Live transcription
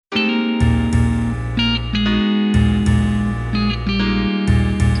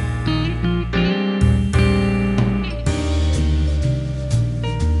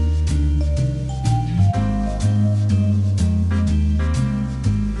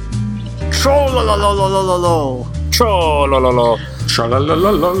Troll-la-la-la-la-la-la. Troll-la-la-la.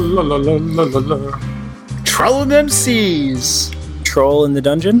 Tra-la-la-la-la-la-la-la-la. Trolling them seas. Troll in the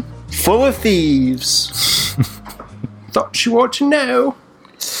dungeon? Full of thieves. Thought you ought to know.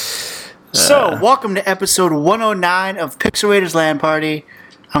 So, welcome to episode 109 of Pixel Land Party.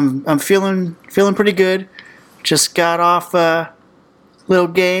 I'm feeling pretty good. Just got off a little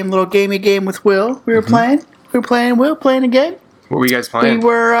gamey game with Will. We were playing a game. What were you guys We playing?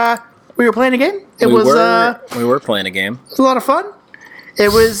 were playing a game. It We was were playing a game. a lot of fun.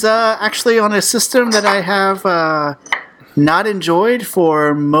 It was actually on a system that I have not enjoyed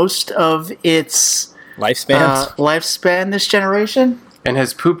for most of its lifespan this generation. And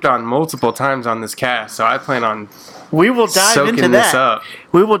has pooped on multiple times on this cast, so I plan on We will dive soaking into this that. up.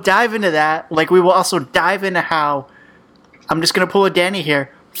 We will dive into that. Like, we will also dive into how, I'm just going to pull a Danny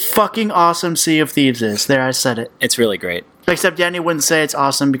here, fucking awesome Sea of Thieves is. There, I said it. It's really great. Except Danny wouldn't say it's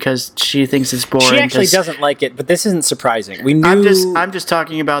awesome because she thinks it's boring. She actually 'cause doesn't like it, but this isn't surprising. We knew. I'm just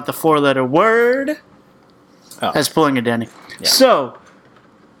talking about the four-letter word as pulling a Danny. Yeah. So,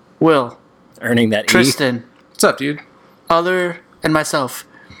 Will, earning that Tristan, What's up, dude? and myself,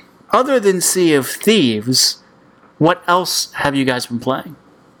 other than Sea of Thieves, what else have you guys been playing?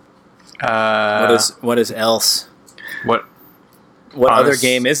 What is else? What? What other honest-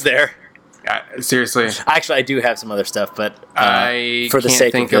 game is there? Seriously, Actually, I do have some other stuff, but I for the can't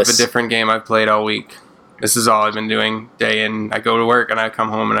sake think of of a this, different game I've played all week. This is all I've been doing day in. I go to work and I come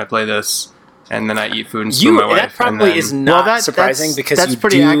home and I play this, and then I eat food and swim my wife. that probably and then, is not surprising that's, because that's you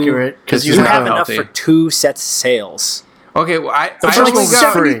pretty do, accurate because you You not have enough healthy. for 2 sets of sales. Okay, well, I first only one's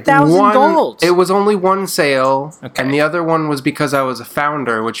got free. 70,000 one. gold. It was only one sale, Okay. and the other one was because I was a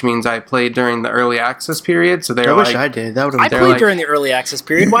founder, which means I played during the early access period. So they're I like, wish I did. That would I have been played like- during the early access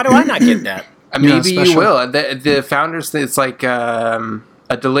period. Why do I not get that? maybe you special. will. The founders, it's like a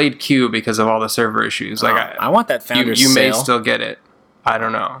delayed queue because of all the server issues. Like I want that you founder's may sale. still get it. I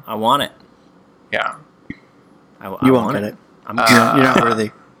don't know. I want it. Yeah, You want won't get it. I'm You're not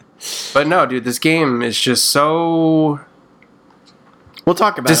worthy. but no, dude, this game is just so. We'll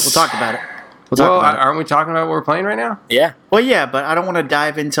talk about it. We'll talk about it. We'll talk Well, about it. aren't we talking about what we're playing right now? yeah. Well, yeah, but I don't want to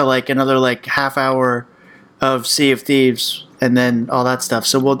dive into like another like half hour of Sea of Thieves and then all that stuff.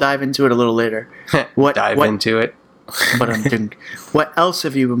 So we'll dive into it a little later. Dive into it. But what else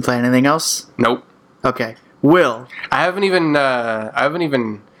have you been playing? Anything else? Nope. Okay. Will. I haven't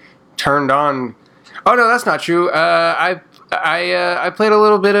even turned on. Oh no, that's not true. I played a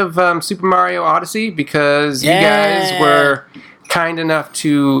little bit of Super Mario Odyssey because you guys were kind enough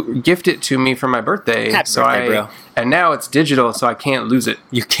to gift it to me for my birthday. Happy birthday, bro. And now it's digital, so I can't lose it.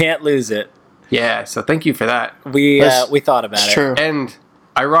 You can't lose it. Yeah, so thank you for that. We thought about it. True. And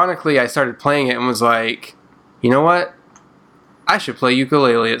ironically, I started playing it and was like, you know what? I should play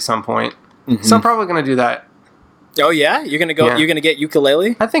ukulele at some point. So I'm probably gonna do that. Oh yeah, you're gonna go. Yeah. You're gonna get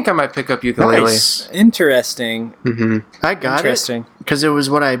ukulele. I think I might pick up ukulele. Nice. Interesting. I got Interesting. it because it was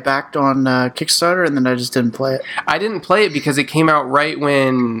what I backed on Kickstarter, and then I just didn't play it. I didn't play it because it came out right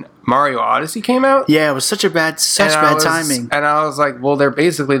when Mario Odyssey came out. Yeah, it was such bad timing. And I was like, well, they're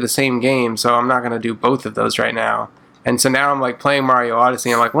basically the same game, so I'm not going to do both of those right now. And so now I'm like playing Mario Odyssey.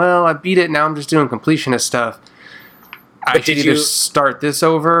 And I'm like, well, I beat it. Now I'm just doing completionist stuff. I should did either you- start this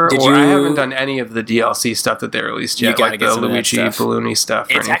over, did or I you- haven't done any of the DLC stuff that they released You yet, gotta like get the some of that Luigi stuff. Balloony stuff.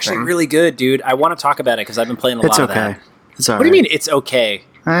 Or It's actually anything. really good, dude. I want to talk about it because I've been playing a It's lot of okay. that. It's all What do you mean it's okay?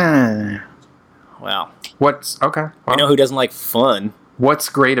 mean? Well, What's okay? Well, you know who doesn't like fun? what's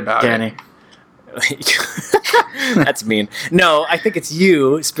great about Danny. That's mean. No, I think it's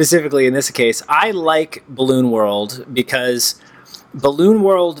you specifically in this case. I like Balloon World because Balloon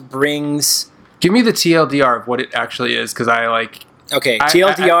World brings. it? Give me the TLDR of what it actually is, because I like. Okay, I-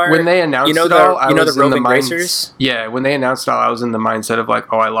 TLDR. when they announced you know it all, I the was in roving the racers. Yeah, when they announced it all, I was in the mindset of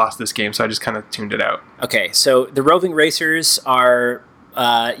like, oh, I lost this game, so I just kind of tuned it out. Okay, so the roving racers are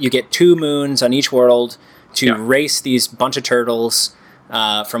you get 2 moons on each world to race these bunch of turtles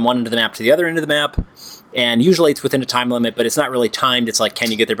from one end of the map to the other end of the map, and usually it's within a time limit, but it's not really timed. It's like,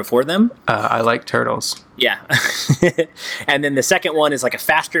 can you get there before them? I like turtles. Yeah. And then the second one is like a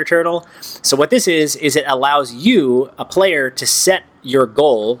faster turtle. So what this is it allows you, a player, to set your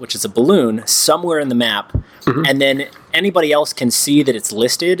goal, which is a balloon, somewhere in the map, and then anybody else can see that it's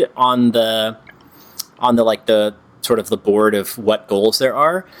listed on the like the sort of the board of what goals there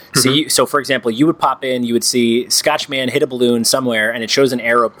are. So for example, you would pop in, you would see Scotchman hit a balloon somewhere, and it shows an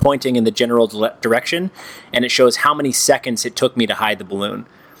arrow pointing in the general direction, and it shows how many seconds it took me to hide the balloon.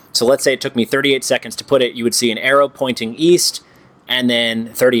 So let's say it took me 38 seconds to put it. You would see an arrow pointing east, and then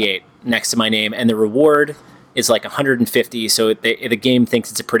 38 next to my name, and the reward is like 150, so the game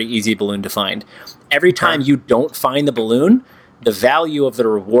thinks it's a pretty easy balloon to find. Every time you don't find the balloon, the value of the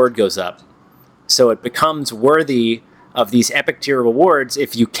reward goes up. So it becomes worthy of these epic tier rewards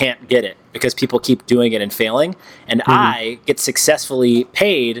if you can't get it, because people keep doing it and failing. And I get successfully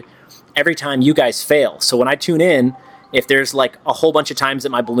paid every time you guys fail. So when I tune in, if there's like a whole bunch of times that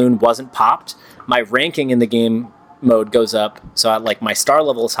my balloon wasn't popped, my ranking in the game mode goes up. So like my star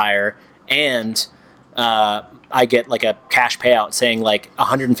level is higher, and I get like a cash payout saying like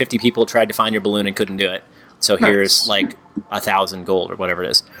 150 people tried to find your balloon and couldn't do it. So here's like 1,000 gold or whatever it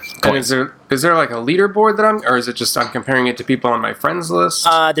is. And is there like a leaderboard or is it just I'm comparing it to people on my friends list?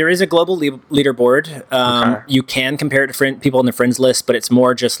 There is a global leaderboard. You can compare it to people on the friends list, but it's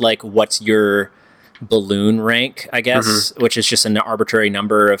more just like what's your balloon rank, I guess, which is just an arbitrary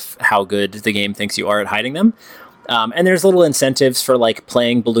number of how good the game thinks you are at hiding them. And there's little incentives for like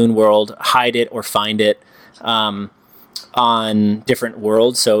playing Balloon World, hide it or find it on different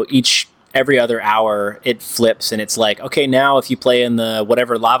worlds. So every other hour it flips and it's like, okay, now if you play in the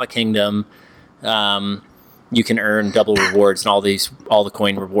whatever Lava Kingdom, you can earn double rewards, and all the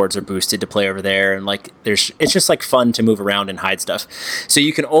coin rewards are boosted to play over there. And like it's just like fun to move around and hide stuff. So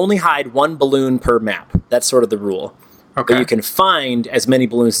you can only hide one balloon per map. That's sort of the rule. Okay. But you can find as many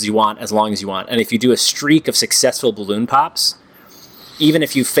balloons as you want, as long as you want. And if you do a streak of successful balloon pops, even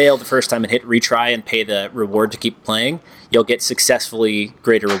if you fail the first time and hit retry and pay the reward to keep playing, you'll get successfully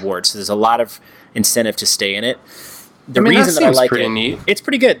greater rewards. So there's a lot of incentive to stay in it. The reason that I like it, neat. It's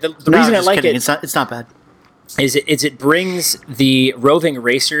pretty good. The reason I like it, it's not bad. Is it brings the Roving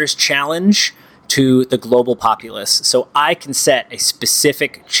Racers challenge to the global populace. So I can set a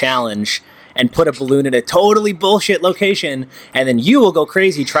specific challenge and put a balloon in a totally bullshit location, and then you will go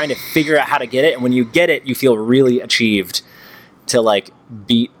crazy trying to figure out how to get it. And when you get it, you feel really achieved to like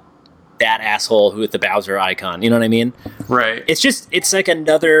beat that asshole with the Bowser icon. You know what I mean? Right. It's like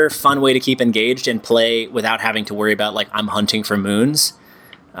another fun way to keep engaged and play without having to worry about like I'm hunting for moons.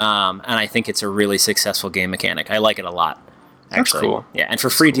 And I think it's a really successful game mechanic. I like it a lot. Actually. That's cool. Yeah, and for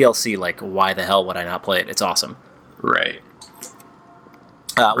free DLC, like why the hell would I not play it? It's awesome. Right.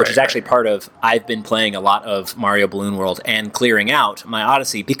 Which is actually part of, I've been playing a lot of Mario Balloon World and clearing out my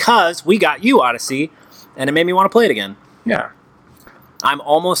Odyssey because we got you Odyssey, and it made me want to play it again. Yeah. I'm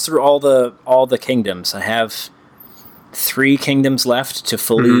almost through all the kingdoms. I have 3 kingdoms left to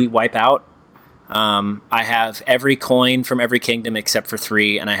fully wipe out. I have every coin from every kingdom except for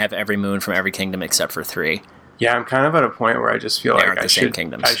 3, and I have every moon from every kingdom except for 3. Yeah, I'm kind of at a point where I just feel like I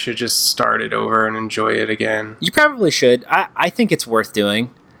should just start it over and enjoy it again. You probably should. I think it's worth doing.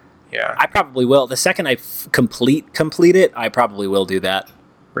 Yeah. I probably will. The second I complete it, I probably will do that.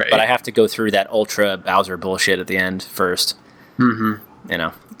 Right. But I have to go through that Ultra Bowser bullshit at the end first. Mm-hmm. You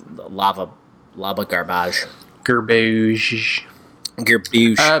know, the lava garbage. Garbage.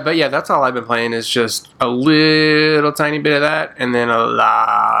 But yeah, that's all I've been playing is just a little tiny bit of that, and then a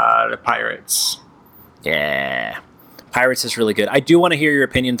lot of Pirates. Yeah. Pirates is really good. I do want to hear your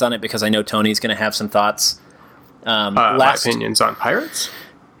opinions on it because I know Tony's going to have some thoughts. My opinions on Pirates?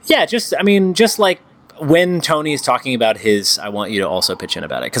 Yeah, just like when Tony is talking about his, I want you to also pitch in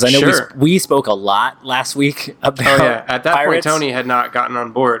about it. Because I know we spoke a lot last week about at that Pirates. point, Tony had not gotten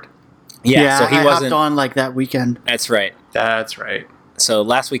on board. Yeah, so he wasn't hopped on like that weekend. That's right. So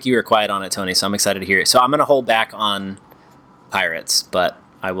last week you were quiet on it, Tony, so I'm excited to hear it. So I'm going to hold back on Pirates, but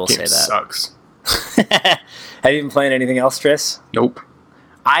I will say that. Sucks. Have you been playing anything else, Tris? Nope.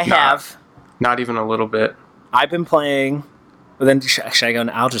 I have. Not even a little bit. I've been playing. Well, then should I go?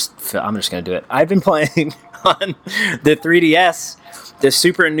 I'm just going to do it. I've been playing on the 3DS, the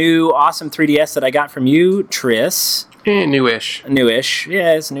super new, awesome 3DS that I got from you, Tris. Newish.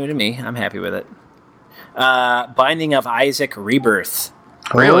 Yeah, it's new to me. I'm happy with it. Binding of Isaac Rebirth.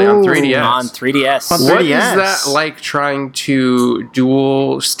 Really? On 3DS? On 3DS. What is that like trying to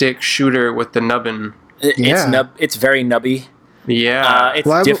dual stick shooter with the nubbin? It's very nubby. Yeah.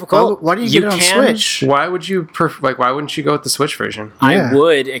 It's difficult. Why do you get it on Switch? Why would you why wouldn't you go with the Switch version? I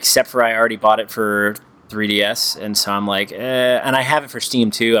would, except for I already bought it for 3DS, and so I'm like, and I have it for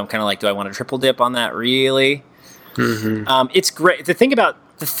Steam too. I'm kind of like, do I want to triple dip on that? Really? Mm-hmm. It's great. The thing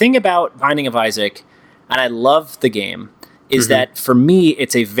about Binding of Isaac, and I love the game, is that for me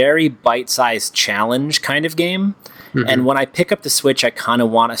it's a very bite-sized challenge kind of game. And when I pick up the Switch, I kind of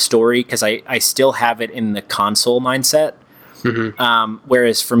want a story because I still have it in the console mindset.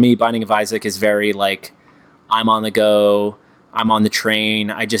 Whereas for me, Binding of Isaac is very like, I'm on the go, I'm on the train,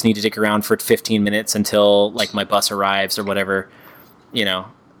 I just need to dick around for 15 minutes until like my bus arrives or whatever, you know.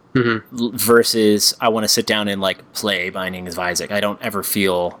 Versus I want to sit down and like play Binding of Isaac. I don't ever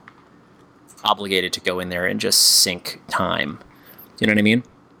feel obligated to go in there and just sink time. You know what I mean?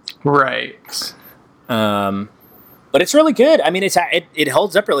 Right. But it's really good. I mean, it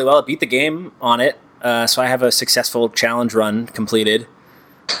holds up really well. I beat the game on it, so I have a successful challenge run completed.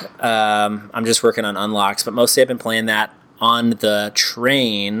 I'm just working on unlocks, but mostly I've been playing that on the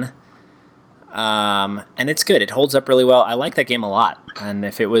train, and it's good. It holds up really well. I like that game a lot, and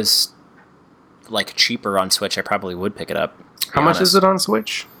if it was like cheaper on Switch, I probably would pick it up. How much is it on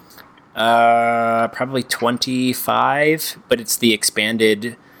Switch? Probably $25, but it's the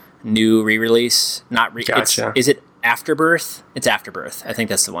expanded new re-release. Gotcha. Is it Afterbirth? It's Afterbirth. I think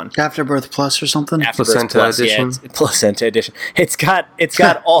that's the one. Afterbirth Plus or something. Afterbirth Placenta Plus, edition. Yeah, it's Placenta edition. It's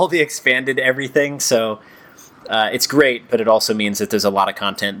got all the expanded everything, so it's great. But it also means that there's a lot of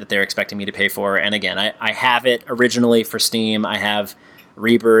content that they're expecting me to pay for. And again, I have it originally for Steam. I have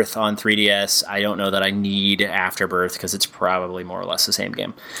Rebirth on 3DS. I don't know that I need Afterbirth because it's probably more or less the same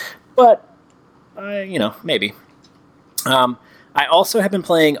game. But maybe. I also have been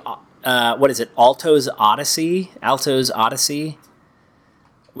playing. What is it? Alto's Odyssey,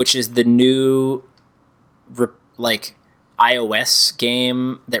 which is the new iOS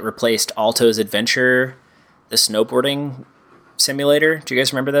game that replaced Alto's Adventure, the snowboarding simulator. Do you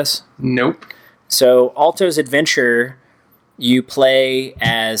guys remember this? Nope. So Alto's Adventure, you play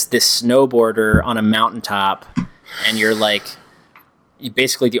as this snowboarder on a mountaintop, and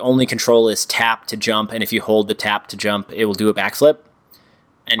basically the only control is tap to jump, and if you hold the tap to jump, it will do a backflip.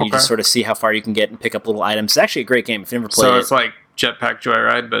 And you just sort of see how far you can get and pick up little items. It's actually a great game if you've never played it. So it's like Jetpack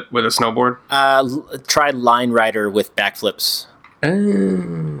Joyride, but with a snowboard? Try Line Rider with backflips.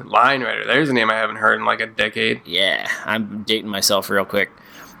 Line Rider. There's a name I haven't heard in like a decade. Yeah, I'm dating myself real quick.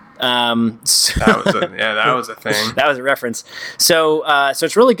 That was a thing. That was a reference. So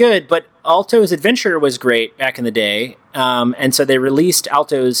it's really good, but Alto's Adventure was great back in the day. And so they released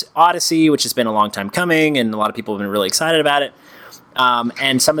Alto's Odyssey, which has been a long time coming, and a lot of people have been really excited about it.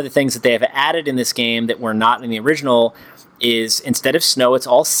 And some of the things that they have added in this game that were not in the original is instead of snow, it's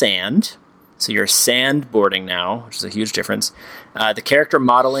all sand. So you're sandboarding now, which is a huge difference. The character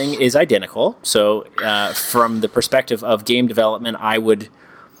modeling is identical. So from the perspective of game development, I would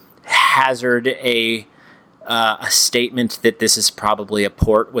hazard a statement that this is probably a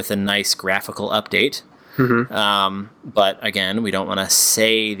port with a nice graphical update. Mm-hmm. But again, we don't want to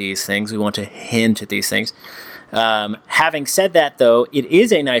say these things. We want to hint at these things. Having said that, though, it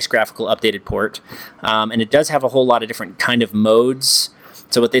is a nice graphical updated port, and it does have a whole lot of different kind of modes.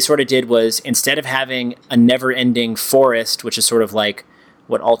 So what they sort of did was, instead of having a never-ending forest, which is sort of like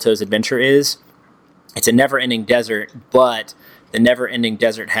what Alto's Adventure is, it's a never-ending desert, but the never-ending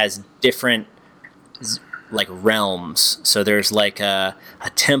desert has different realms. So there's like a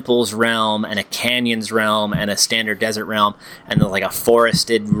temple's realm and a canyon's realm and a standard desert realm and then like a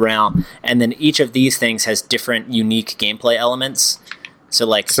forested realm. And then each of these things has different unique gameplay elements. So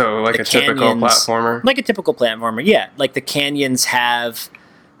like a typical platformer? Like a typical platformer, yeah. Like the canyons have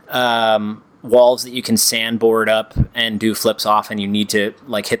walls that you can sandboard up and do flips off, and you need to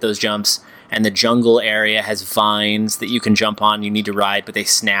hit those jumps. And the jungle area has vines that you can jump on. You need to ride, but they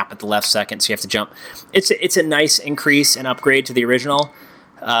snap at the left second, so you have to jump. It's a nice increase and upgrade to the original.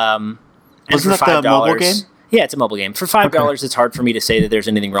 Wasn't that the mobile game? Yeah, it's a mobile game. For $5, It's hard for me to say that there's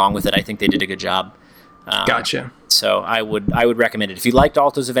anything wrong with it. I think they did a good job. Gotcha. So I would recommend it. If you liked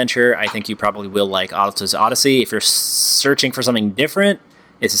Alto's Adventure, I think you probably will like Alto's Odyssey. If you're searching for something different,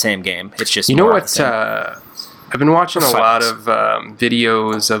 it's the same game. It's just I've been watching a lot of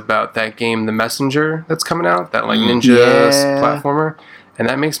videos about that game, The Messenger, that's coming out, that ninja platformer, and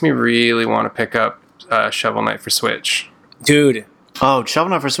that makes me really want to pick up Shovel Knight for Switch. Dude. Oh,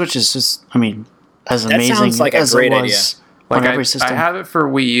 Shovel Knight for Switch is just, as that amazing sounds like as a great it idea. was on every system. I have it for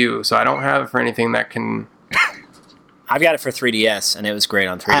Wii U, so I don't have it for anything that can... I've got it for 3DS, and it was great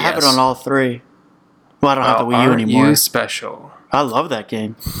on 3DS. I have it on all three. Well, I don't have the Wii U aren't anymore. You special. I love that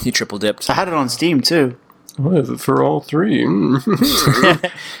game. You triple dipped. I had it on Steam, too. What is it for all three?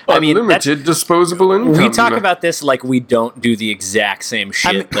 Unlimited disposable income. We talk about this like we don't do the exact same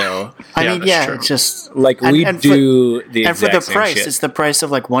shit, though. It's just... the exact same shit. And for the price, it's the price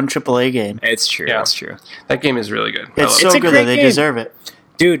of one AAA game. It's true, that's true. That game is really good. It's so good that they deserve it.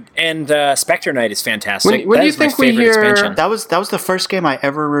 Dude, and Spectre Knight is fantastic. When do you think we hear... Expansion. That was the first game I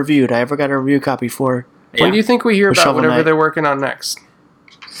ever reviewed. I ever got a review copy for. When do you think we hear about whatever they're working on next?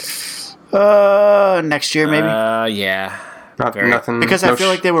 Next year, maybe. Yeah. Nothing. Because I feel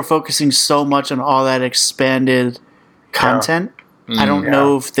like they were focusing so much on all that expanded content. I don't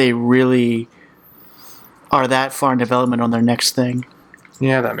know if they really are that far in development on their next thing.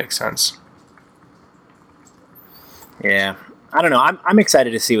 Yeah, that makes sense. Yeah. I don't know. I'm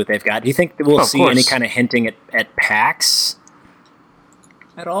excited to see what they've got. Do you think that we'll Of see course. any kind of hinting at PAX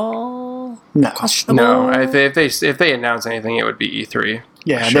at all? No. Questionable. No, if they announce anything, it would be E3.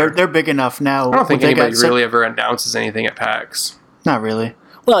 Yeah, Sure. they're big enough now. I don't think They got anybody really ever announces anything at PAX. Not really.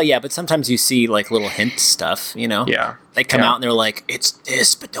 Well, yeah, but sometimes you see like little hint stuff. You know. Yeah. They come Yeah. out and they're like, "It's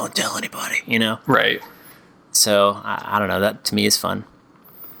this, but don't tell anybody." You know. Right. So I don't know. That to me is fun.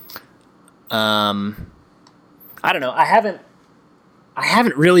 I don't know. I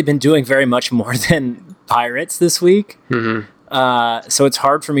haven't really been doing very much more than Pirates this week. Mm-hmm. So it's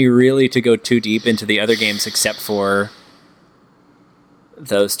hard for me really to go too deep into the other games except for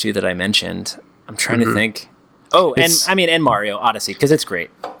those two that I mentioned. I'm trying to think. Oh, and Mario Odyssey, because it's great.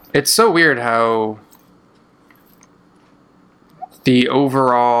 It's so weird how the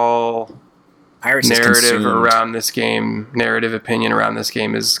overall Pirates is narrative consumed. narrative opinion around this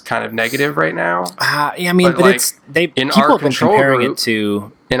game is kind of negative right now. Yeah, I mean, But, but like, it's in people our have been control comparing group- it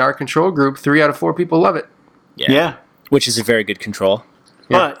to In our control group, 3 out of 4 people love it. Yeah. which is a very good control.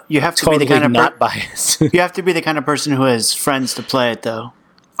 But you have to Totally be the kind of not biased. you have to be the kind of person who has friends to play it, though.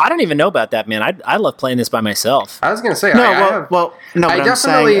 I don't even know about that, man. I love playing this by myself. I was going to say, No, I well, have, well, no. But I I'm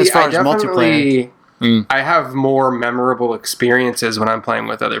saying definitely, as far I as multiplayer, definitely, I have more memorable experiences when I'm playing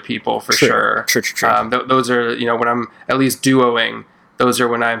with other people for sure. True. Those are, when I'm at least duoing, those are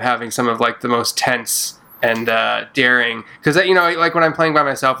when I'm having some of like the most tense and daring. Because like when I'm playing by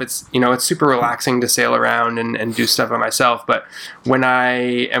myself, it's it's super relaxing to sail around and do stuff by myself. But when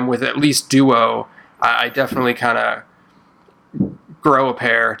I am with at least duo, I definitely kind of grow a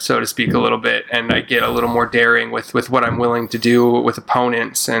pair, so to speak, a little bit, and I get a little more daring with what I'm willing to do with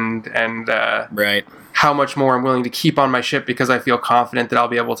opponents and Right. how much more I'm willing to keep on my ship because I feel confident that I'll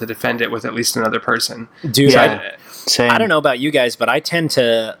be able to defend it with at least another person. Dude, Yeah. Same. I don't know about you guys, but I tend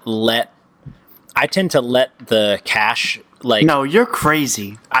to let the cash No, you're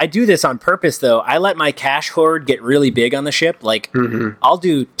crazy. I do this on purpose though. I let my cash hoard get really big on the ship. Like I'll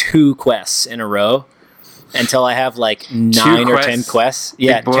do 2 quests in a row until I have like 9 or 10 quests.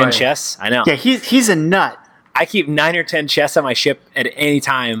 Yeah, Big 10 boy. chests. I know. Yeah, he's a nut. I keep 9 or 10 chests on my ship at any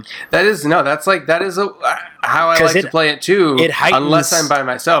time. That is how I 'Cause like to play it too. it heightens- unless I'm by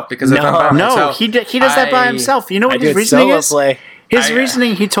myself, because if No. I'm by No, myself, he does that by I- himself. You know I what do his it reasoning solo is? play. His I-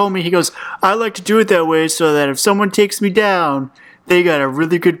 reasoning, he told me, he goes, I like to do it that way so that if someone takes me down, they got a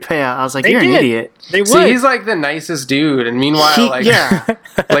really good payout. I was like, They you're an did. idiot. They would. See, he's like the nicest dude, and meanwhile, Yeah.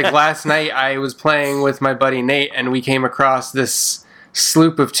 like last night, I was playing with my buddy Nate, and we came across this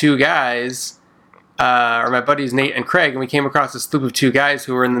sloop of 2 guys, or my buddies Nate and Craig, and we came across a sloop of 2 guys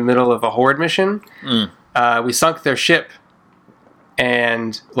who were in the middle of a horde mission. We sunk their ship,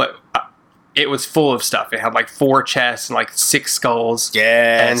 and it was full of stuff. It had like 4 chests and like 6 skulls.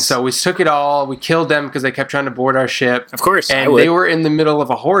 Yes. And so we took it all. We killed them because they kept trying to board our ship. Of course, I And would. they were in the middle of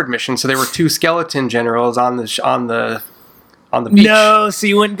a horde mission, so there were 2 skeleton generals on the beach. No, so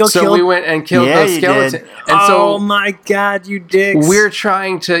you wouldn't go So kill. we went and killed Yeah, those you skeletons. did. And oh so my god, you dicks! we're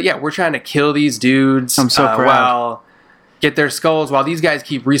trying to kill these dudes. I'm so proud. While get their skulls while these guys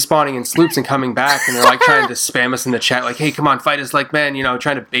keep respawning in sloops and coming back, and they're like trying to spam us in the chat, like, "Hey, come on, fight us like men,"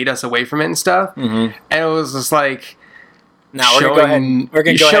 trying to bait us away from it and stuff. And it was just like. Now we're gonna go ahead. We're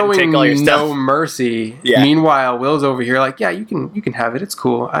gonna go ahead and take all your no stuff. mercy. Yeah. Meanwhile, Will's over here like, yeah, you can have it. It's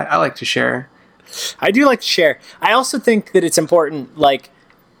cool. I like to share. I do like to share. I also think that it's important. Like,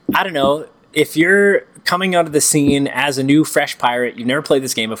 I don't know, if you're coming onto the scene as a new fresh pirate, you've never played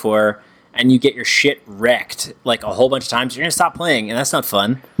this game before, and you get your shit wrecked like a whole bunch of times, you're gonna stop playing, and that's not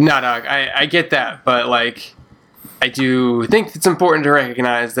fun. No, I get that, but like, I do think it's important to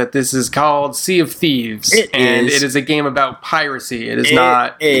recognize that this is called Sea of Thieves, It and is. it is a game about piracy. It is It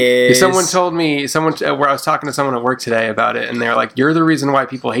not. is. Someone told me where I was talking to someone at work today about it, and they're like, "You're the reason why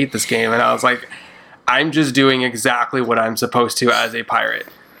people hate this game," and I was like, "I'm just doing exactly what I'm supposed to as a pirate,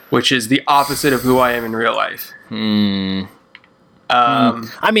 which is the opposite of who I am in real life."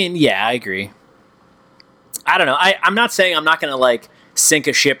 I mean, yeah, I agree. I don't know. I'm not saying I'm not gonna like sink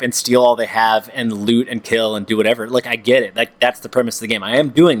a ship and steal all they have and loot and kill and do whatever. Like, I get it. Like, that's the premise of the game. I am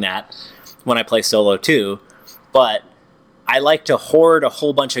doing that when I play solo too, but I like to hoard a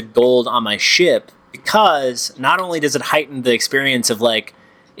whole bunch of gold on my ship because not only does it heighten the experience of like,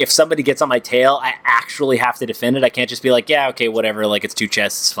 if somebody gets on my tail, I actually have to defend it. I can't just be like, yeah, okay, whatever. Like, it's 2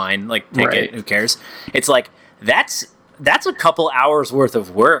 chests, it's fine. Like, take Right. it. Who cares? It's like, that's a couple hours worth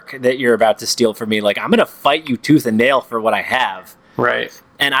of work that you're about to steal from me. Like, I'm going to fight you tooth and nail for what I have. Right.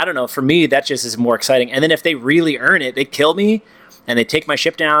 And I don't know, for me, that just is more exciting. And then if they really earn it, they kill me and they take my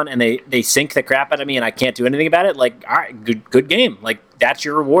ship down and they sink the crap out of me and I can't do anything about it. Like, all right, good game. Like, that's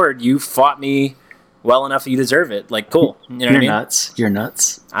your reward. You fought me well enough, you deserve it. Like, cool. You know what I mean? Nuts. You're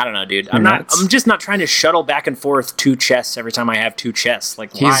nuts. I don't know, dude. You're nuts. I'm just not trying to shuttle back and forth 2 chests every time I have 2 chests.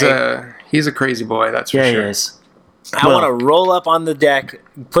 Like, why? He's a crazy boy. That's for Yeah, sure. he is. I want to roll up on the deck,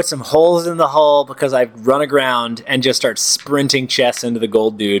 put some holes in the hull because I've run aground, and just start sprinting chests into the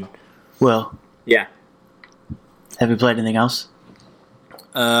gold dude. Will, Yeah. have you played anything else?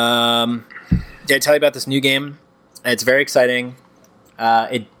 Did I tell you about this new game? It's very exciting.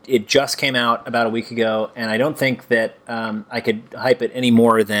 It just came out about a week ago, and I don't think that I could hype it any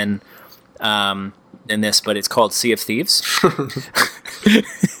more than this. But it's called Sea of Thieves.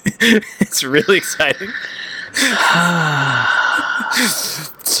 It's really exciting.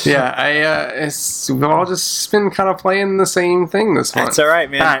 Yeah, we've all just been kind of playing the same thing this month. That's all right,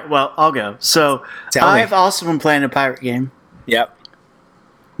 man. All right, well, I'll go. So, Tell me. I've also been playing a pirate game. Yep.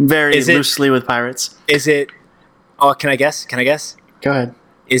 Very Is it- loosely with pirates. Is it? Oh, can I guess? Go ahead.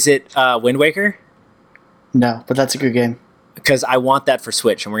 Is it Wind Waker? No, but that's a good game. Because I want that for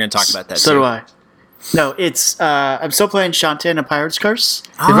Switch, and we're going to talk about that. So too. do I. No, it's I'm still playing Shantae and a Pirate's Curse.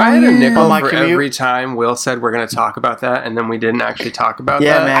 If I had a nickel On my for commute. every time Will said we're going to talk about that, and then we didn't actually talk about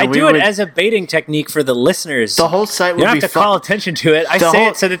Yeah, that. man. I we do it would- as a baiting technique for the listeners. The whole site you would don't be have to fun. call attention to it. I The say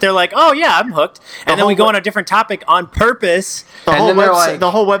whole- it so that they're like, "Oh yeah, I'm hooked," and then whole we go we- on a different topic on purpose. The And whole then they're website. like-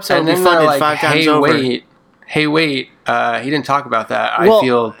 The whole website and would be then they're funded like, 5 times hey, over. wait, he didn't talk about that. I Well,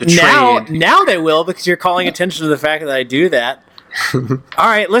 feel betrayed. now they will because you're calling attention to the fact that I do that. All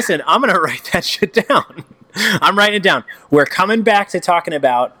right, listen, I'm gonna write that shit down. I'm writing it down. We're coming back to talking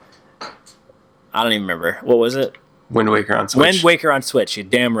about. I don't even remember what was it. Wind Waker on Switch. Wind Waker on Switch. You're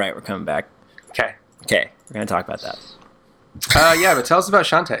damn right. We're coming back. Okay. Okay, we're gonna talk about that. Yeah, but tell us about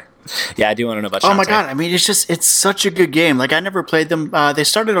Shantae. Yeah, I do want to know about. Oh my Shantae. god! I mean, it's such a good game. Like I never played them. They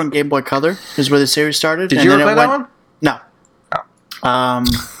started on Game Boy Color, is where the series started. Did and you then ever it play that went- one? No.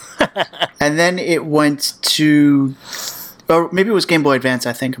 And then it went to, or maybe it was Game Boy Advance.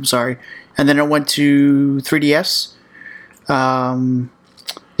 I think. I'm sorry. And then it went to 3DS.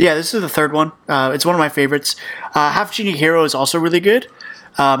 Yeah, this is the third one. It's one of my favorites. Half Genie Hero is also really good.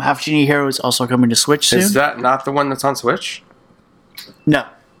 Half Genie Hero is also coming to Switch soon. Is that not the one that's on Switch? No,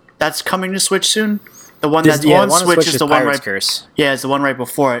 that's coming to Switch soon. The one This- that's yeah, on one Switch is the one Pirate's right. Curse. Yeah, it's the one right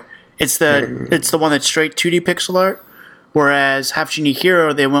before it. It's the one that's straight 2D pixel art. Whereas Half Genie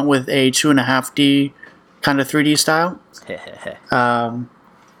Hero, they went with a 2.5D kind of 3D style.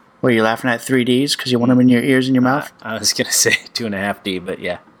 Were you laughing at 3Ds because you want them in your ears and your mouth? I was gonna say 2.5D, but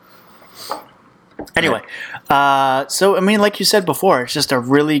yeah. Anyway, so I mean, like you said before, it's just a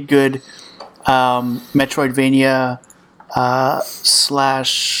really good Metroidvania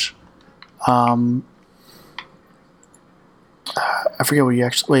slash. I forget what you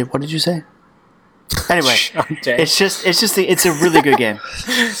actually. Wait, what did you say? Anyway, Shantae. it's a really good game.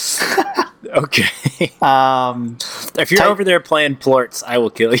 Okay. If you're type- over there playing Plorts, I will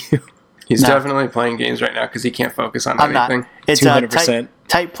kill you. He's No. definitely playing games right now because he can't focus on I'm anything. not. It's 200%.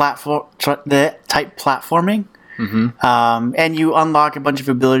 type platforming. And you unlock a bunch of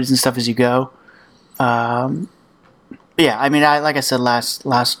abilities and stuff as you go. Yeah, I mean, like I said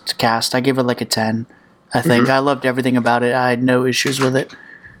last cast, I gave it like a 10. I think I loved everything about it. I had no issues with it.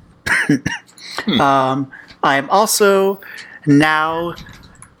 I am also now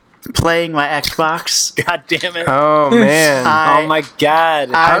playing my Xbox. God damn it. Oh man, Oh my god.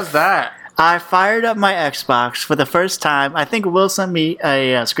 how's that? I fired up my Xbox for the first time. I think Will sent me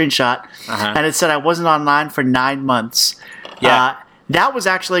a screenshot, and it said I wasn't online for 9 months. Yeah. That was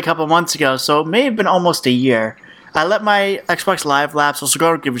actually a couple months ago, so it may have been almost a year. I let my Xbox Live lapse, so I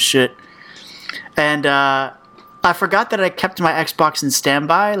don't give a shit. And I forgot that I kept my Xbox in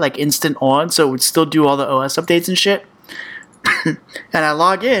standby, like instant on, so it would still do all the OS updates and shit. And I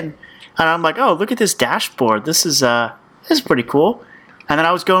log in, and I'm like, oh, look at this dashboard. This is pretty cool. And then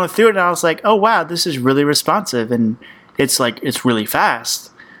I was going through it, and I was like, oh wow, this is really responsive, and it's really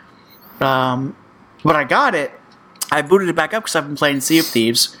fast. But I got it. I booted it back up because I've been playing Sea of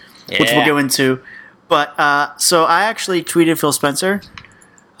Thieves, which we'll Yeah. go into. But so I actually tweeted Phil Spencer.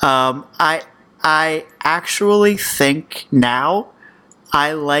 I actually think now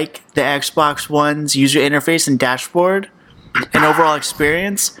I like the Xbox One's user interface and dashboard and overall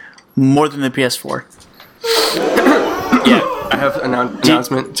experience more than the PS4. Yeah. I have an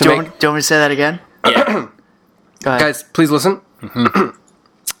announcement to Do you make. want me to say that again? Yeah. Go ahead. Guys, please listen.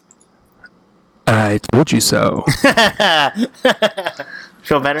 I told you so.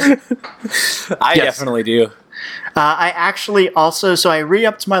 Feel better? I Yes. definitely do. I actually also, so I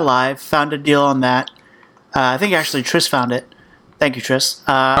re-upped my live, found a deal on that. I think actually Tris found it. Thank you, Tris.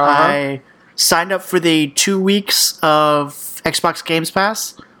 I signed up for the 2 weeks of Xbox Games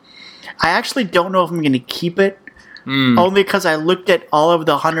Pass. I actually don't know if I'm going to keep it, only because I looked at all of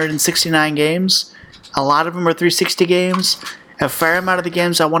the 169 games. A lot of them are 360 games. A fair amount of the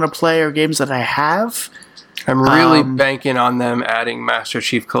games I want to play are games that I have. I'm really banking on them adding Master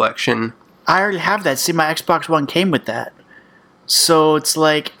Chief Collection. I already have that. See, my Xbox One came with that. So it's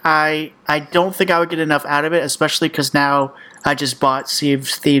like, I don't think I would get enough out of it, especially because now I just bought Sea of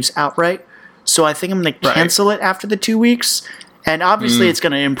Thieves outright. So I think I'm going to cancel it after the 2 weeks. And obviously it's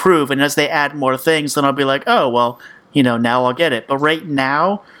going to improve. And as they add more things, then I'll be like, oh, well, now I'll get it. But right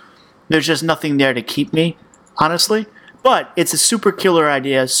now, there's just nothing there to keep me, honestly. But it's a super killer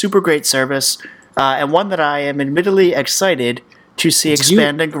idea, super great service, and one that I am admittedly excited to see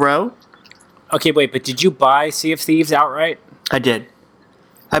expand and grow. Okay, wait, but did you buy Sea of Thieves outright? I did.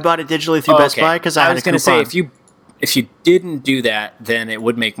 I bought it digitally through Best Buy because I had a coupon. was going to say, if you didn't do that, then it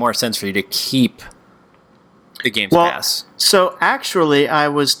would make more sense for you to keep the Games Pass. So actually, I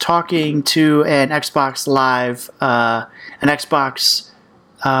was talking to an Xbox Live, an Xbox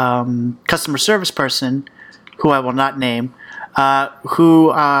customer service person, who I will not name,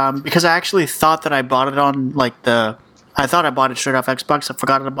 because I actually thought that I bought it on I thought I bought it straight off Xbox. I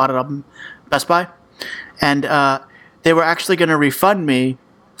forgot I bought it on Best Buy, and they were actually going to refund me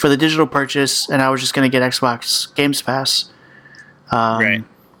for the digital purchase, and I was just going to get Xbox Games Pass. Right.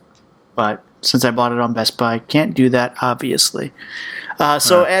 But since I bought it on Best Buy, can't do that, obviously.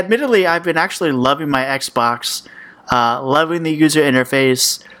 So admittedly, I've been actually loving my Xbox, loving the user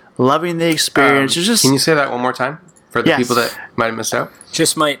interface, loving the experience. Can you say that one more time for the people that might have missed out?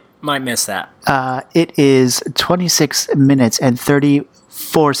 Just might miss that. It is 26 minutes and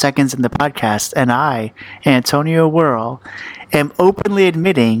 34 seconds in the podcast, and I, Antonio Whirl, am openly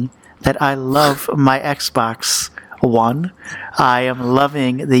admitting that I love my Xbox One. I am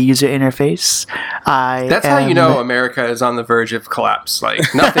loving the user interface. That's how you know America is on the verge of collapse. Like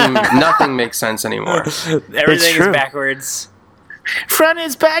nothing makes sense anymore. Everything is backwards. Front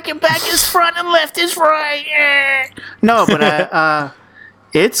is back and back is front and left is right. No, but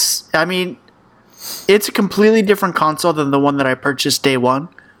it's a completely different console than the one that I purchased day one.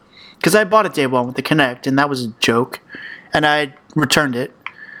 Because I bought it day one with the Kinect, and that was a joke. And I returned it.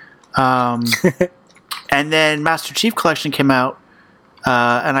 And then Master Chief Collection came out,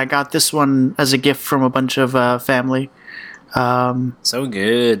 and I got this one as a gift from a bunch of family. So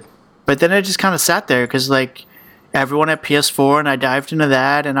good. But then I just kind of sat there because, everyone had PS4, and I dived into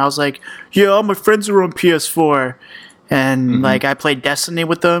that, and I was like, yeah, all my friends are on PS4. And, I played Destiny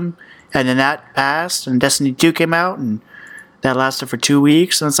with them, and then that passed, and Destiny 2 came out, and that lasted for 2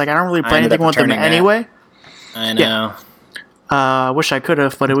 weeks. And it's like, I don't really play anything with them anyway. I know. Yeah. Wish I could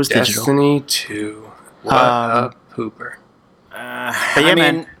have, but it was digital. Destiny 2. What a pooper. But yeah,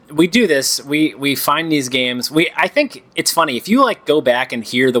 man, we do this. We find these games. I think it's funny if you go back and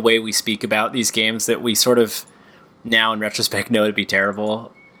hear the way we speak about these games that we sort of now in retrospect know to be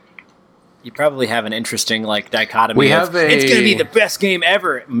terrible. You probably have an interesting dichotomy. It's going to be the best game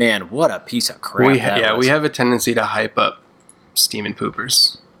ever. Man, what a piece of crap! We have a tendency to hype up Steam and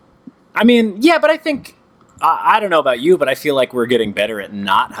poopers. I mean, yeah, but I think. I don't know about you, but I feel like we're getting better at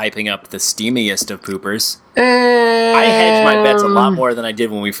not hyping up the steamiest of poopers. I hedge my bets a lot more than I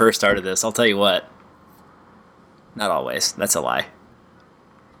did when we first started this. I'll tell you what. Not always. That's a lie.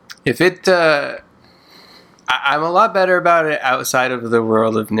 If it... I'm a lot better about it outside of the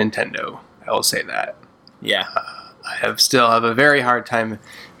world of Nintendo. I will say that. Yeah. I still have a very hard time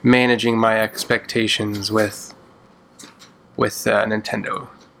managing my expectations with Nintendo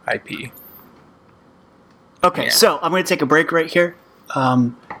IP. Okay, so I'm going to take a break right here.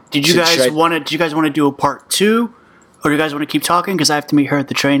 Did you guys want to do a part 2, or do you guys want to keep talking? Because I have to meet her at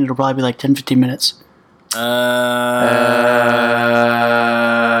the train. It'll probably be 10-15 minutes.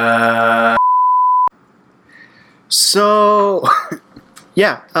 So,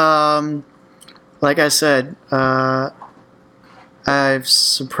 yeah. Like I said, I've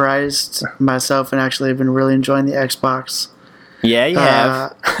surprised myself and actually have been really enjoying the Xbox. Yeah, you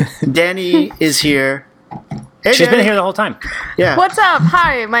have. Danny is here. Hey, She's Danny. been here the whole time. Yeah. What's up?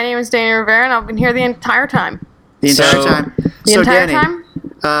 Hi, my name is Danny Rivera, and I've been here the entire time. The entire time. The entire Danny, time?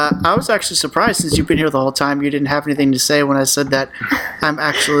 I was actually surprised since you've been here the whole time. You didn't have anything to say when I said that I'm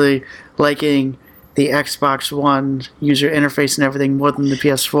actually liking the Xbox One user interface and everything more than the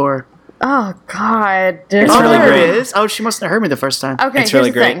PS4. Oh, God. It's really there great. it is. Oh, she mustn't have heard me the first time. Okay, It's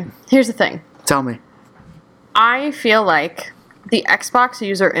really here's the great. thing. Here's the thing. Tell me. I feel like the Xbox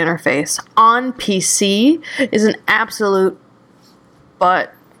user interface on PC is an absolute on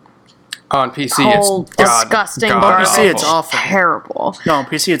PC, whole it's disgusting. God PC, it's awful. Terrible. No, on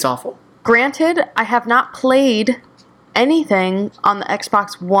PC it's awful. Granted, I have not played anything on the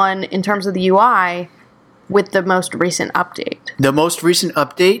Xbox One in terms of the UI with the most recent update. The most recent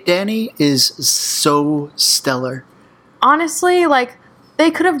update, Danny, is so stellar. Honestly, like,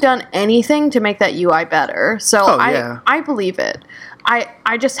 they could have done anything to make that UI better. So I believe it.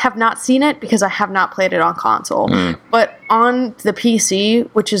 I just have not seen it because I have not played it on console. But on the PC,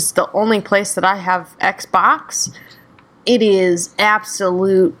 which is the only place that I have Xbox, it is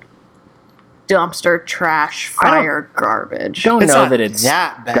absolute dumpster trash fire garbage. Don't It's know not that it's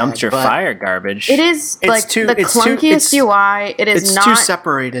that bad, dumpster but fire garbage. It is It's like too- the it's too- clunkiest it's- UI. It is It's not. too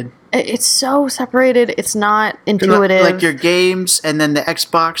separated. It's so separated. It's not intuitive. Like your games and then the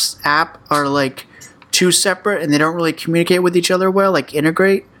Xbox app are like too separate and they don't really communicate with each other well, like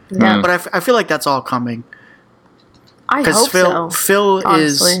integrate. Yeah. But I feel like that's all coming. I Because hope so. Phil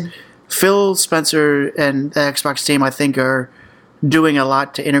honestly. Phil Spencer and the Xbox team, I think, are doing a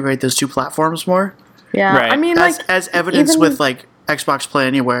lot to integrate those two platforms more. Yeah. Right. I mean, As evidence even- with like Xbox Play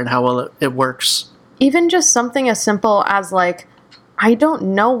Anywhere and how well it works. even just something as simple as like, I don't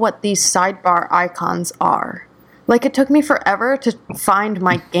know what these sidebar icons are. Like, it took me forever to find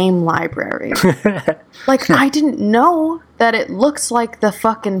my game library. Like, I didn't know that it looks like the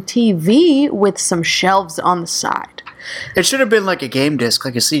fucking TV with some shelves on the side. It should have been like a game disc,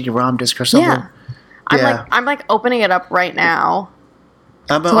 like a CD-ROM disc or something. Yeah. I'm like opening it up right now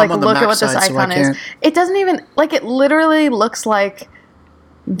I'm to like on the look Mac at what this side, so I icon is. can't. It doesn't even like it literally looks like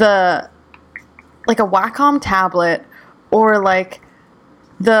a Wacom tablet or like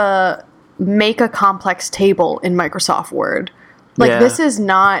the make a complex table in Microsoft Word. Like Yeah. this is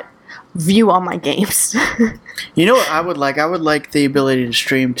not view all my games. You know what I would like? I would like the ability to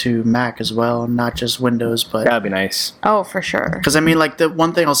stream to Mac as well, not just Windows. But That'd be nice. Oh, for sure. because I mean, like the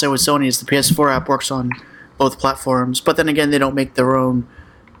one thing I'll say with Sony is the PS4 app works on both platforms. But then again, they don't make their own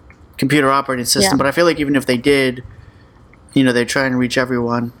computer operating system. Yeah. But I feel like even if they did, you know, they try and reach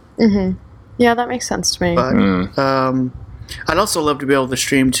everyone. Yeah, that makes sense to me. But I'd also love to be able to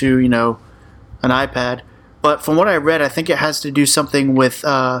stream to, you know, an iPad. But from what I read, I think it has to do something with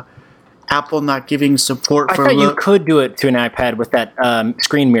Apple not giving support I for. thought you could do it to an iPad with that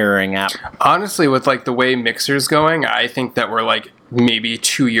screen mirroring app. Honestly, with like the way Mixer's going, I think that we're like maybe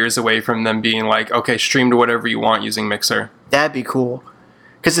 2 years away from them being like, okay, stream to whatever you want using Mixer. That'd be cool.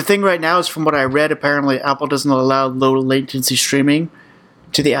 Because the thing right now is, from what I read, apparently Apple doesn't allow low latency streaming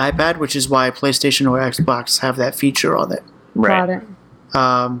to the iPad, which is why PlayStation or Xbox have that feature on it. Got it.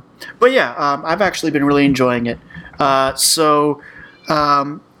 But yeah, I've actually been really enjoying it. That's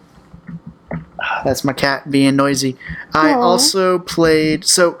my cat being noisy. I also played.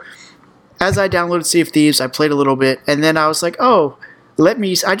 So as I downloaded Sea of Thieves, I played a little bit, and then I was like, oh,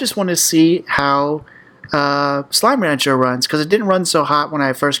 I just want to see how Slime Rancher runs, because it didn't run so hot when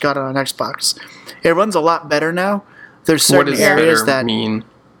I first got it on Xbox. It runs a lot better now. There's What certain does areas better that mean?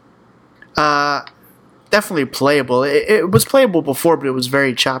 definitely playable. It was playable before, but it was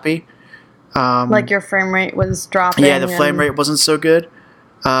very choppy. Like your frame rate was dropping. Yeah, the flame rate wasn't so good.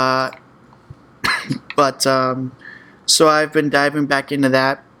 But so I've been diving back into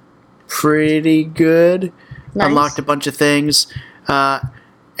that pretty good. Nice. Unlocked a bunch of things.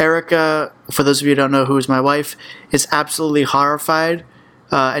 Erica, for those of you who don't know who is my wife, is absolutely horrified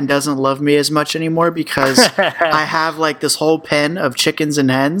and doesn't love me as much anymore because I have like this whole pen of chickens and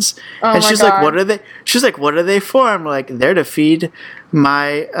hens. And my she's like, God. what are they? She's like, what are they for? I'm like, they're to feed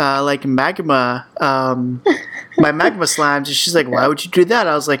my like magma my magma slimes. And she's like, why would you do that?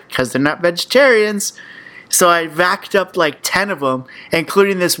 I was like, because they're not vegetarians. So I vacked up like 10 of them,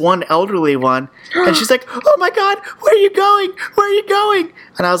 including this one elderly one. And she's like, oh my God, where are you going? Where are you going?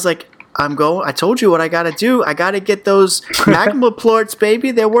 And I was like, I told you what I got to do. I got to get those magma plorts,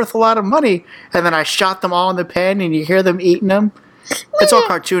 baby. They're worth a lot of money. And then I shot them all in the pan, and you hear them eating them. It's all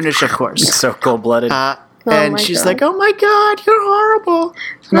cartoonish, of course. So cold-blooded. And my she's God. like, oh my God, you're horrible.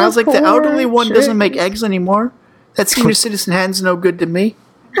 And I was like, the poor elderly one doesn't make chickens. eggs anymore. That senior citizen hen's no good to me.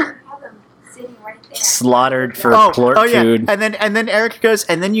 Have them sitting right there. Slaughtered for Oh plort yeah. food. And then Eric goes,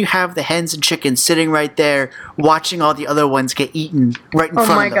 and then you have the hens and chickens sitting right there watching all the other ones get eaten right in Oh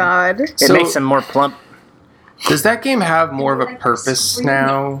front my of them. God. It So- makes them more plump. Does that game have more of a purpose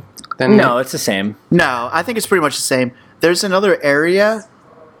now than No, it's the same. No, I think it's pretty much the same. There's another area,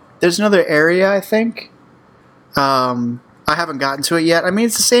 I think. I haven't gotten to it yet. I mean,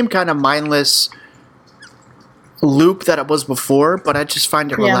 it's the same kind of mindless loop that it was before, but I just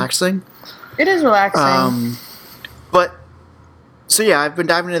find it Yeah. relaxing. It is relaxing. But so yeah, I've been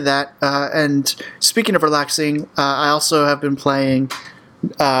diving into that. And speaking of relaxing, I also have been playing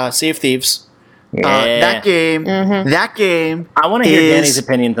Sea of Thieves. Yeah. That game. Mm-hmm. That game. I want to hear is- Danny's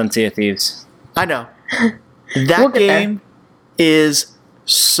opinions on Sea of Thieves. I know. That game is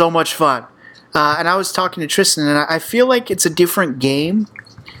so much fun. And I was talking to Tristan, and I feel like it's a different game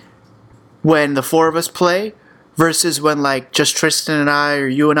when the four of us play versus when like just Tristan and I or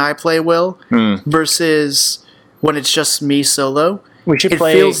you and I play, Will, versus when it's just me solo. We should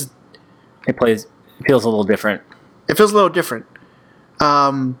play. It feels a little different. It feels a little different.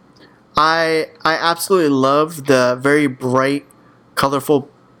 I absolutely love the very bright, colorful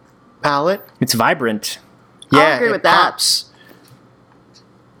palette. It's vibrant. Yeah, I agree with that. Pops.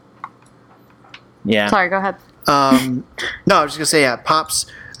 Yeah. Sorry, go ahead. No, I was just gonna say, yeah, pops.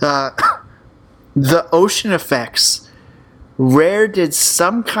 The ocean effects. Rare did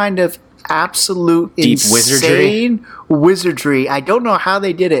some kind of absolute deep insane wizardry. I don't know how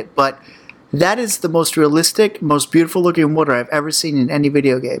they did it, but that is the most realistic, most beautiful looking water I've ever seen in any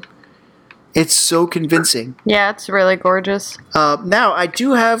video game. It's so convincing. Yeah, it's really gorgeous. Now, I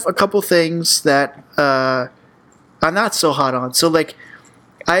do have a couple things that I'm not so hot on. So, like,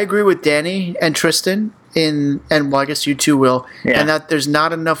 I agree with Danny and Tristan and well, I guess you too will, and that there's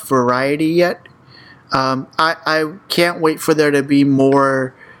not enough variety yet. I can't wait for there to be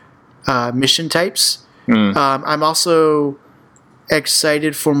more mission types. I'm also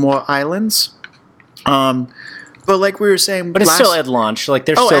excited for more islands. But like we were saying, but it's still at launch. Like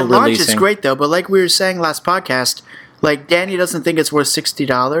they're still at releasing. Launch is great though. But like we were saying last podcast, like Danny doesn't think it's worth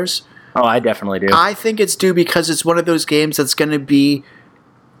 $60. Oh, I definitely do. I think it's due because it's one of those games that's going to be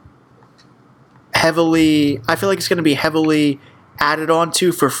heavily. I feel like it's going to be heavily added on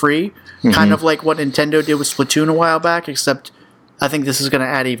to for free, kind of like what Nintendo did with Splatoon a while back. Except I think this is going to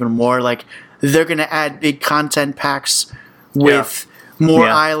add even more. Like they're going to add big content packs with more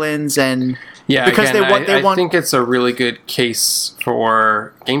islands and. Yeah, because again, I think it's a really good case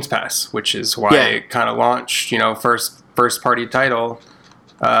for Games Pass, which is why it kind of launched, first party title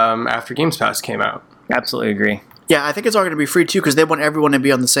after Games Pass came out. Absolutely agree. Yeah, I think it's all going to be free too because they want everyone to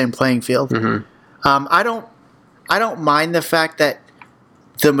be on the same playing field. I don't mind the fact that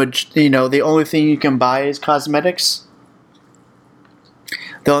the only thing you can buy is cosmetics.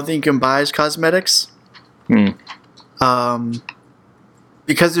 The only thing you can buy is cosmetics.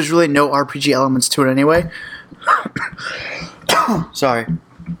 Because there's really no RPG elements to it anyway. Sorry.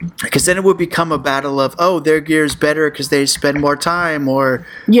 Because then it would become a battle of, their gear's better because they spend more time, or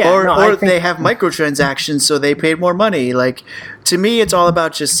they have microtransactions so they paid more money. Like, to me, it's all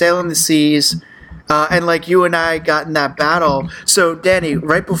about just sailing the seas. And like you and I got in that battle. So, Danny,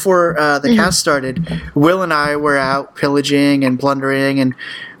 right before the cast started, Will and I were out pillaging and plundering, and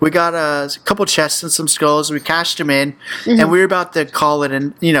we got a couple chests and some skulls. We cashed them in, and we were about to call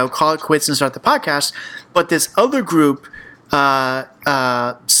it quits and start the podcast. But this other group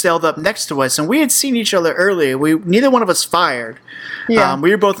sailed up next to us, and we had seen each other earlier. Neither one of us fired. Yeah. We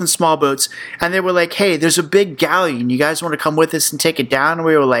were both in small boats, and they were like, "Hey, there's a big galleon. You guys want to come with us and take it down?" And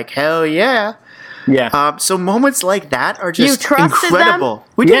we were like, "Hell yeah!" Yeah. So moments like that are just incredible. Them?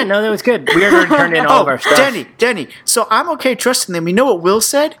 We did. Yeah, no, that was good. We already turned in all of our stuff. Denny. So I'm okay trusting them. You know what Will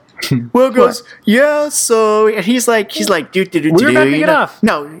said? Will goes, yeah, so, and he's like, we're about to get off.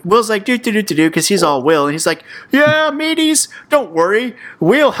 No, Will's like, because he's all Will, and he's like, yeah, mateys, don't worry,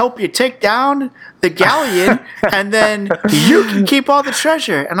 we'll help you take down the galleon, and then you can keep all the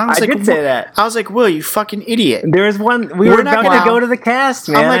treasure. And I was like, did say that. I was like, Will, you fucking idiot. There was one, we were about to go to the cast,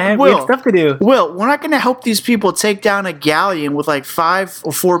 man. I'm like, we have stuff to do. Will, we're not going to help these people take down a galleon with like 5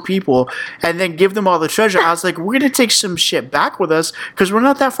 or 4 people, and then give them all the treasure. I was like, we're going to take some shit back with us, because we're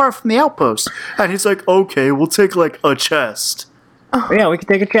not that far from the outpost. And he's like, okay, we'll take like a chest. Yeah, we can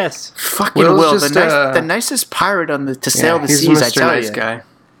take a chest. Fucking Will, the nicest pirate to sail the seas, I tell you. Guy.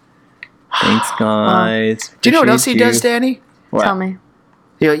 Thanks, guys. Do you know what else he does, Danny? What? Tell me.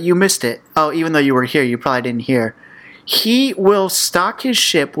 You missed it. Oh, even though you were here, you probably didn't hear. He will stock his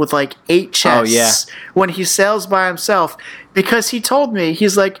ship with like 8 chests when he sails by himself, because he told me,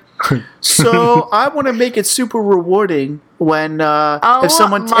 he's like, so I want to make it super rewarding when if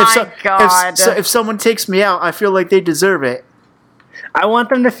someone takes me out, I feel like they deserve it. I want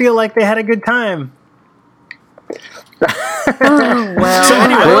them to feel like they had a good time. Well, so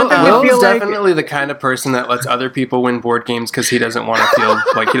anyway, Will's definitely the kind of person that lets other people win board games because he doesn't want to feel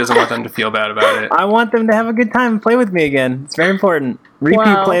like he doesn't want them to feel bad about it. I want them to have a good time and play with me again. It's very important. Repeat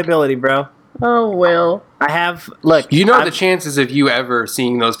playability, bro. Oh, Will. The chances of you ever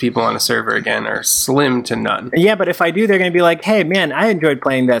seeing those people on a server again are slim to none. Yeah, but if I do, they're going to be like, hey, man, I enjoyed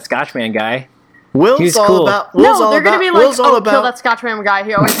playing that Scotchman guy. Will's all cool. about. Will's No, all they're going about, to be like, Will's all about, kill that Scotchman guy.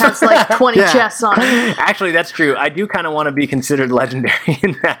 He always has like 20 Yeah. chests on him. Actually, that's true. I do kind of want to be considered legendary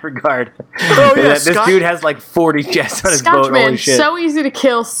in that regard. Oh, yeah, This dude has like 40 chests on his boat. Holy Scotchman, shit. so easy to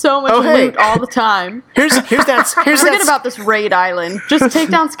kill, so much hey. loot all the time. Here's that. Forget about this raid island. Just take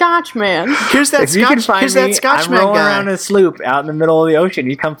down Scotchman. Here's that. if you can find here's me, that I'm Scotchman rolling guy. around in a sloop out in the middle of the ocean.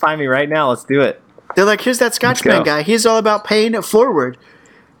 You come find me right now. Let's do it. They're like, here's that Scotchman go. guy. He's all about paying it forward.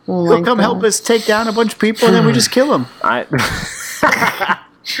 Oh He'll my come God. help us take down a bunch of people, and then we just kill him.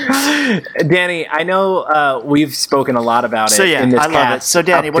 Danny, I know we've spoken a lot about So it yeah, in this I love it. cast So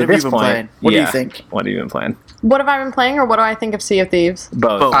Danny, up what to have you this been point. playing? What do you Yeah. think? What have you been playing? What have I been playing, or what do I think of Sea of Thieves?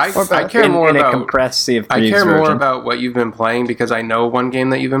 Both. I care more in a about. compressed Sea of I Thieves care more version. about what you've been playing because I know one game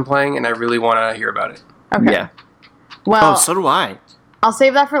that you've been playing, and I really want to hear about it. Okay. Yeah. Well, Oh, so do I. I'll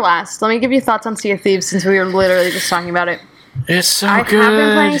save that for last. Let me give you thoughts on Sea of Thieves since we were literally just talking about it. It's so I good. have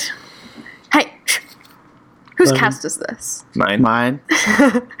been playing. Hey, whose cast is this? Mine. Mine.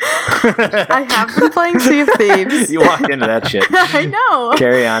 I have been playing Sea of Thieves. You walked into that shit. I know.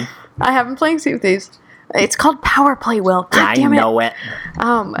 Carry on. I have been playing Sea of Thieves. It's called Power Play, Will. God I damn it. know it.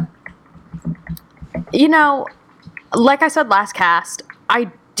 You know, like I said last cast,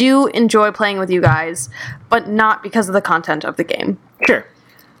 I do enjoy playing with you guys, but not because of the content of the game. Sure.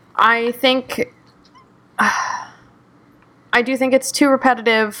 I think I do think it's too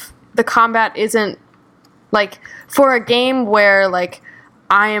repetitive. The combat isn't like for a game where like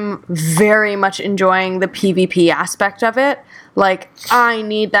I am very much enjoying the PvP aspect of it. Like I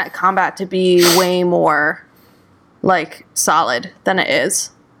need that combat to be way more like solid than it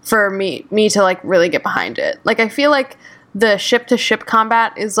is for me to like really get behind it. Like I feel like the ship to ship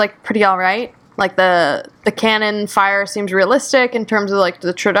combat is like pretty all right. Like the cannon fire seems realistic in terms of like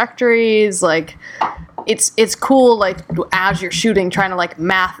the trajectories. Like it's cool. Like as you're shooting, trying to like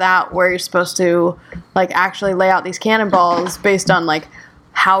math out where you're supposed to like actually lay out these cannonballs based on like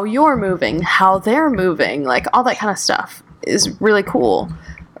how you're moving, how they're moving, like all that kind of stuff is really cool.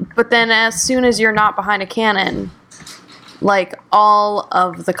 But then as soon as you're not behind a cannon, like all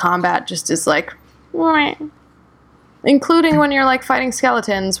of the combat just is like, meh. Including when you're like fighting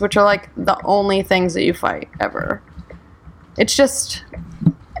skeletons, which are like the only things that you fight ever. It's just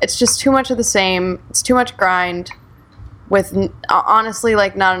too much of the same. It's too much grind with honestly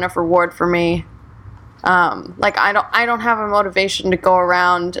like not enough reward for me. Like I don't have a motivation to go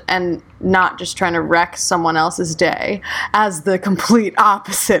around and not just trying to wreck someone else's day as the complete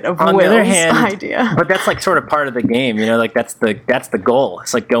opposite of On Will's the other hand, idea. but that's like sort of part of the game, you know, like that's the goal.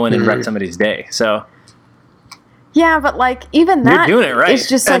 It's like go in and wreck somebody's day. So Yeah, but like even that doing it right. is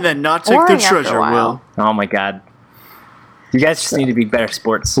just And like then not take the boring after a treasure, while. Will. oh my god. You guys just need to be better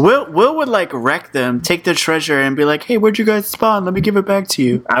sports. Will would like wreck them, take the treasure, and be like, "Hey, where'd you guys spawn? Let me give it back to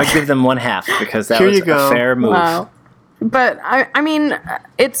you." I would give them 1/2 because that Here was you go. a fair move. Wow. But I mean,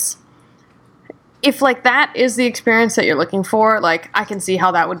 it's if like that is the experience that you're looking for, like I can see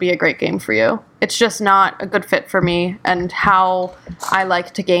how that would be a great game for you. It's just not a good fit for me and how I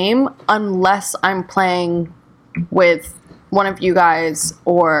like to game unless I'm playing with one of you guys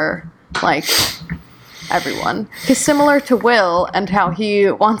or like everyone. Because similar to Will and how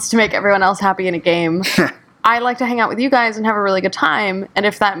he wants to make everyone else happy in a game, I like to hang out with you guys and have a really good time. And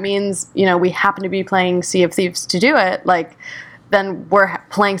if that means, you know, we happen to be playing Sea of Thieves to do it, like, then we're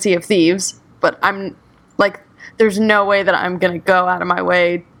playing Sea of Thieves. But I'm, like, there's no way that I'm going to go out of my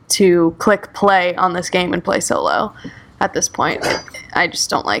way to click play on this game and play solo at this point. I just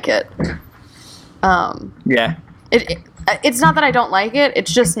don't like it. Yeah. It's not that I don't like it,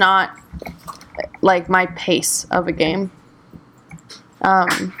 it's just not like my pace of a game.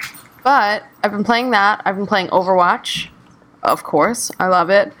 But I've been playing that. I've been playing Overwatch, of course. I love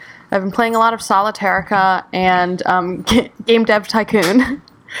it. I've been playing a lot of Solitarica and Game Dev Tycoon.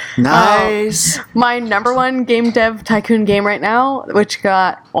 Nice. My number one Game Dev Tycoon game right now, which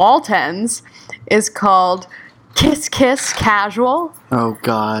got all 10s, is called Kiss Kiss Casual. Oh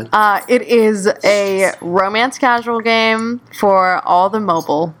God. It is a romance casual game for all the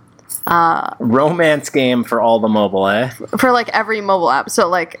mobile. Romance game for all the mobile, eh? For like every mobile app. So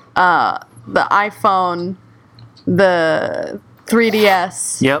like the iPhone, the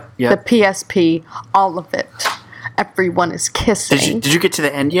 3DS, Yep. the PSP, all of it. Everyone is kissing. Did you get to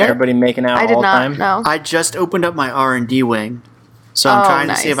the end yet? Everybody making out I did all the not time. know. I just opened up my R&D wing, so I'm Oh, trying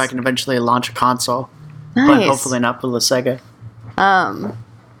to see if nice. I can eventually launch a console. But Nice. hopefully not with a Sega.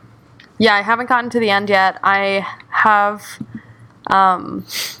 Yeah, I haven't gotten to the end yet. I have. I'm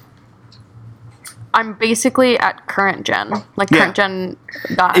basically at current gen. Like Yeah. current gen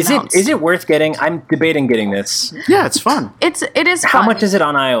got Is announced. it worth getting? I'm debating getting this. Yeah, it's fun. It is. How fun. much is it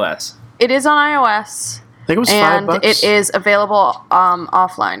on iOS? It is on iOS. I think it was and $5. It is available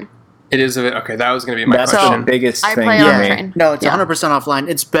offline. It is okay. That was going to be my That's question. the biggest I thing. play for on me. train. No, it's 100% offline.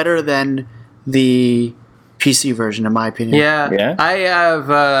 It's better than the PC version, in my opinion. Yeah. I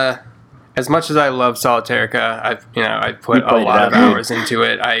have. As much as I love Solitarica, I've put a lot of hours into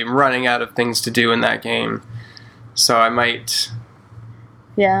it. I'm running out of things to do in that game, so I might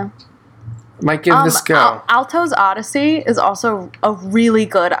give this a go. Alto's Odyssey is also a really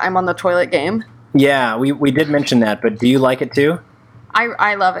good I'm on the toilet game. Yeah, we did mention that, but do you like it too?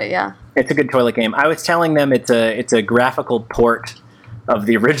 I love it. Yeah. It's a good toilet game. I was telling them it's a graphical port of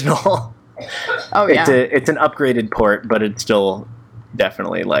the original. Oh yeah. It's an upgraded port, but it's still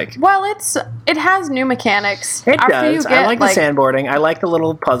definitely like. Well, it has new mechanics. It does. I like the sandboarding. I like the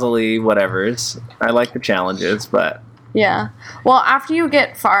little puzzly whatevers. I like the challenges, but. Yeah. Well, after you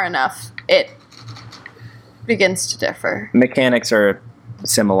get far enough, it begins to differ. Mechanics are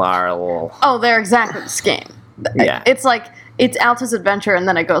similar. Oh, they're exactly the same. Yeah. It's like it's Alto's Adventure, and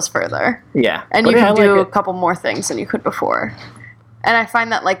then it goes further. Yeah. And you can do a couple more things than you could before. And I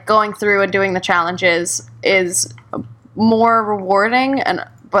find that like going through and doing the challenges is more rewarding,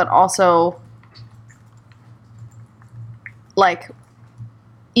 but also like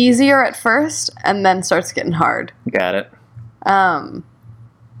easier at first, and then starts getting hard. Got it.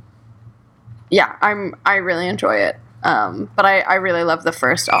 Yeah, I really enjoy it. But I really love the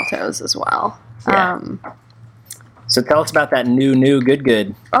first Altos as well. Yeah. So tell us about that new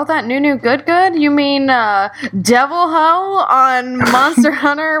good. Oh, that new good? You mean Devil Ho on Monster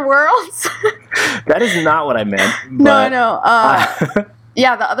Hunter Worlds? That is not what I meant. No.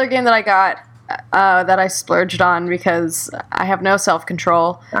 Yeah, the other game that I got that I splurged on because I have no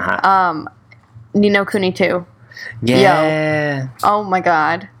self-control. Ni no Kuni 2. Yeah. Yo. Oh my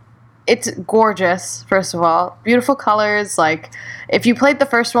god. It's gorgeous, first of all. Beautiful colors. Like, if you played the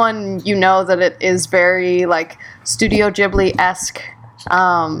first one, you know that it is very, like, Studio Ghibli-esque.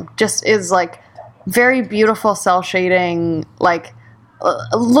 Just is, like, very beautiful cell shading. Like,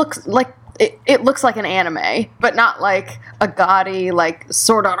 looks like... It looks like an anime, but not, like, a gaudy, like,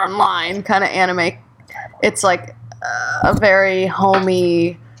 Sword Art Online kind of anime. It's, like, a very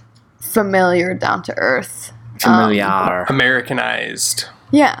homey, familiar, down-to-earth. Americanized.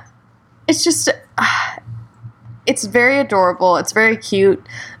 Yeah. It's just, it's very adorable. It's very cute.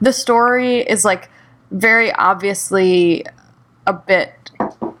 The story is, like, very obviously a bit,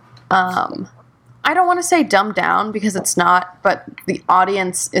 I don't want to say dumbed down because it's not, but the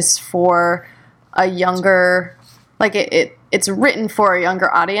audience is for a younger, like, it's written for a younger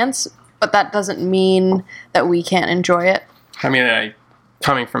audience, but that doesn't mean that we can't enjoy it. I mean,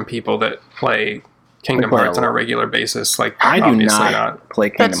 coming from people that play Kingdom Hearts on a regular basis, like, I do not play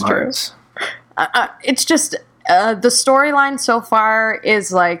Kingdom Hearts. It's just the storyline so far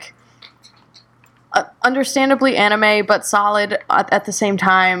is like understandably anime but solid at the same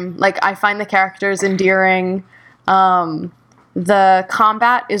time. Like, I find the characters endearing. The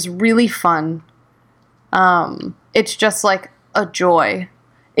combat is really fun. It's just like a joy.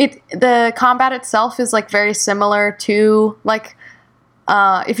 The combat itself is like very similar to like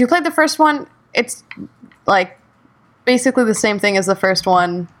if you played the first one, it's like basically the same thing as the first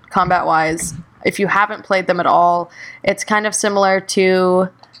one combat wise. If you haven't played them at all, it's kind of similar to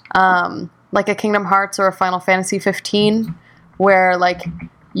like a Kingdom Hearts or a Final Fantasy 15, where like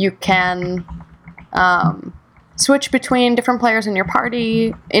you can switch between different players in your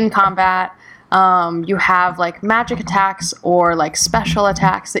party in combat. You have like magic attacks or like special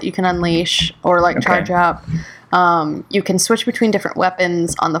attacks that you can unleash or like charge up. You can switch between different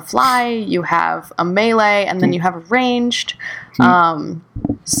weapons on the fly. You have a melee, and then you have a ranged.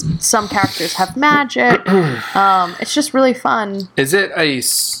 Some characters have magic. It's just really fun. Is it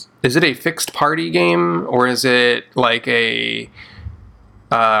a fixed party game, or is it like a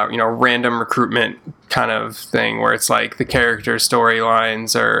random recruitment kind of thing where it's like the character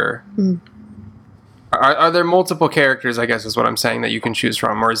storylines are? Are there multiple characters, I guess is what I'm saying, that you can choose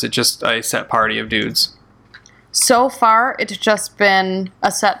from, or is it just a set party of dudes? So far, it's just been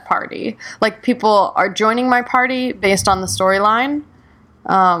a set party. Like, people are joining my party based on the storyline.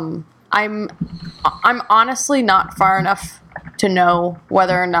 I'm honestly not far enough to know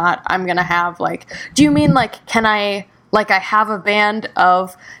whether or not I'm gonna have, like... Do you mean, like, I have a band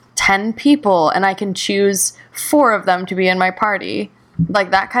of 10 people and I can choose 4 of them to be in my party?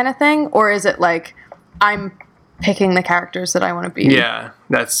 Like, that kind of thing? Or is it, like, I'm picking the characters that I want to be? Yeah,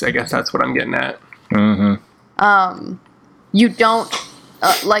 I guess that's what I'm getting at. Mm-hmm. You don't...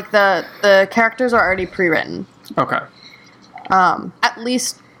 like, the characters are already pre-written. Okay. At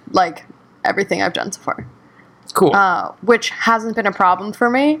least, like, everything I've done so far. Cool. which hasn't been a problem for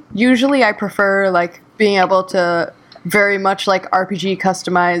me. Usually I prefer like being able to very much like RPG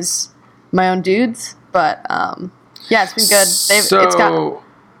customize my own dudes, but yeah, it's been good.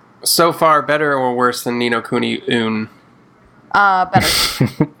 So far, better or worse than Ni no Kuni Un?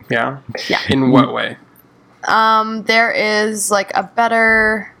 Better. Yeah? Yeah. In what way? There is like a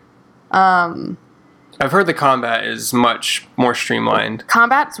better I've heard the combat is much more streamlined.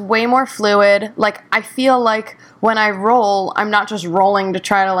 combat's way more fluid. Like I feel like when I roll, I'm not just rolling to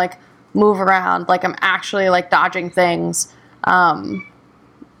try to like move around. Like I'm actually like dodging things.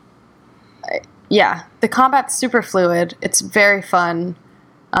 Yeah, the combat's super fluid. It's very fun.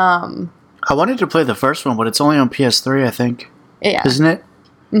 I wanted to play the first one, but it's only on PS3, I think. Yeah. Isn't it?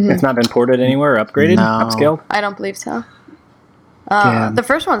 It's not been ported anywhere or upgraded? No. Upscaled? I don't believe so. Yeah. The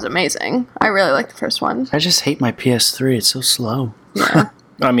first one's amazing. I really like the first one. I just hate my PS3. It's so slow. Yeah.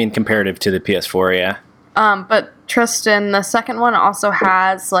 I mean, comparative to the PS4, yeah. But Tristan, the second one also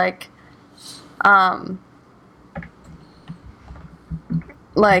has like hold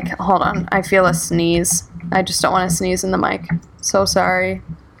on, I feel a sneeze. I just don't want to sneeze in the mic. So sorry.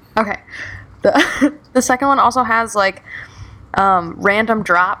 Okay. The second one also has like random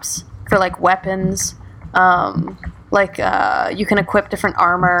drops for like weapons. You can equip different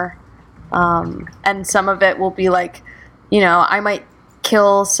armor. And some of it will be like, I might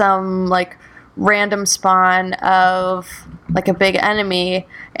kill some like random spawn of like a big enemy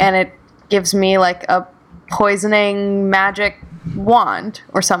and it gives me like a poisoning magic wand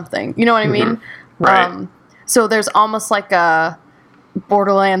or something. You know what I mean? Right. So there's almost like a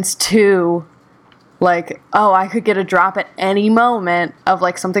Borderlands 2, like, oh, I could get a drop at any moment of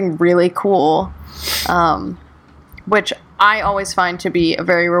like something really cool, which I always find to be a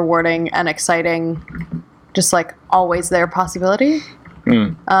very rewarding and exciting, just like always there possibility.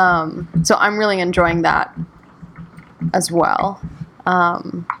 So I'm really enjoying that as well.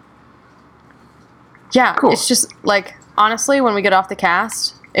 Yeah, cool. It's just like, honestly, when we get off the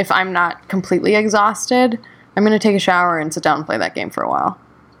cast, if I'm not completely exhausted, I'm going to take a shower and sit down and play that game for a while.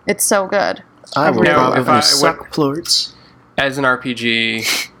 It's so good. I would Now, if probably I suck plorts. As an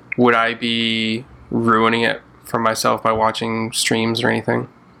RPG, would I be ruining it for myself by watching streams or anything?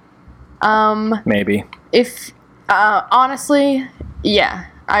 Maybe. If, honestly, yeah,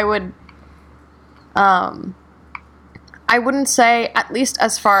 I would, I wouldn't say, at least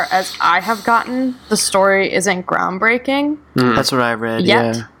as far as I have gotten, the story isn't groundbreaking That's what I read,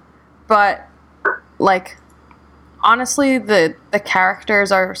 yet. yeah. But, like, honestly, the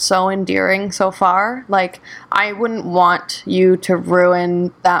characters are so endearing so far. Like, I wouldn't want you to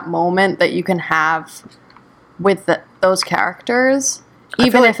ruin that moment that you can have with those characters,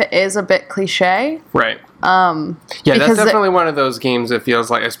 even if it is a bit cliche. Right. Yeah, that's because definitely one of those games that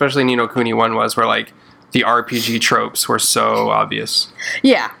feels like, especially Ni no Kuni 1 was, where like the RPG tropes were so obvious.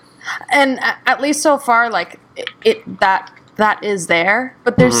 Yeah, and at least so far, like that is there,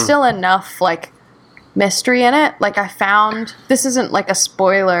 but there's still enough like mystery in it. Like I found, this isn't like a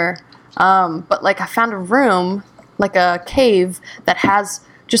spoiler, but like I found a room, like a cave that has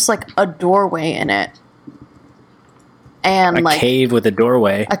just like a doorway in it. And A cave with a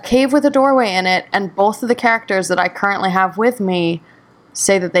doorway. A cave with a doorway in it, and both of the characters that I currently have with me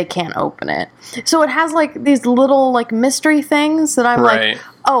say that they can't open it. So it has like these little like mystery things that I'm Right. like,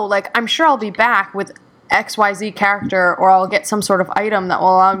 oh, like I'm sure I'll be back with XYZ character, or I'll get some sort of item that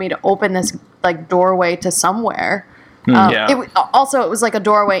will allow me to open this like doorway to somewhere. Yeah. It was like a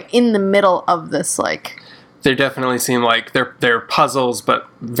doorway in the middle of this like. They definitely seem like they're puzzles, but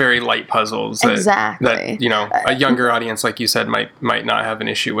very light puzzles. Exactly. That a younger audience, like you said, might not have an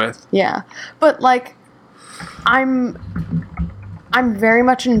issue with. Yeah, but like, I'm very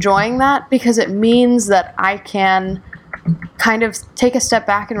much enjoying that because it means that I can kind of take a step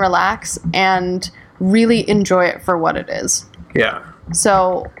back and relax and really enjoy it for what it is. Yeah.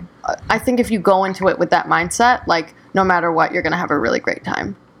 So I think if you go into it with that mindset, like no matter what, you're gonna have a really great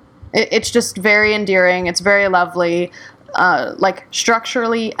time. It's just very endearing. It's very lovely. Like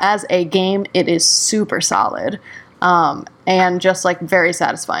structurally as a game, it is super solid, and just like very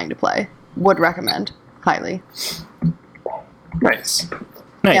satisfying to play. Would recommend highly. Nice.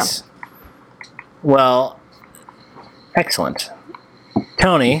 Nice. Well, excellent.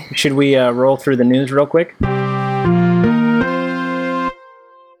 Tony, should we roll through the news real quick?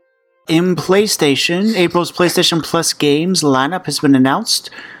 In PlayStation, April's PlayStation Plus games lineup has been announced.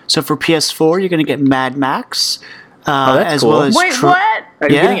 So for PS4, you're going to get Mad Max, that's as cool. well as Wait, what? Are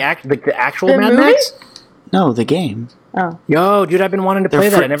you Yeah. getting the actual The Mad movie? Max? No, the game. Oh, Yo, dude, I've been wanting to They're play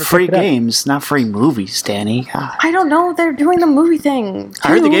that. I never free picked it up. games, not free movies, Danny. God. I don't know. They're doing the movie thing. I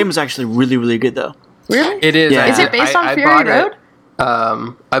heard the too. game was actually really, really good, though. Really? It is. Yeah. Is it based on Fury Road?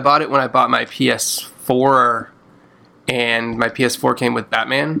 I bought it when I bought my PS4, and my PS4 came with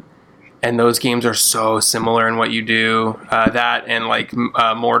Batman, and those games are so similar in what you do. That and like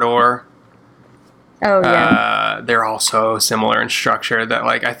Mordor. Oh yeah. They're all so similar in structure that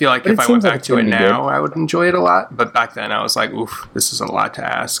like I feel like if I went back to it now, I would enjoy it a lot. But back then, I was like, "Oof, this is a lot to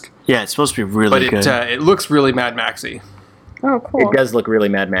ask." Yeah, it's supposed to be really good. But it looks really Mad Maxy. Oh, cool. It does look really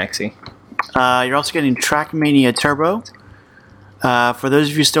Mad Maxy. You're also getting Trackmania Turbo. For those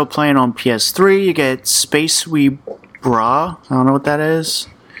of you still playing on PS3, you get Space We Brawl. I don't know what that is.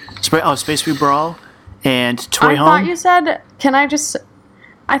 Space We Brawl and Toy I Home. thought you said.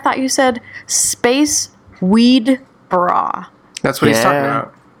 I thought you said Space Weed Bra. That's what he's talking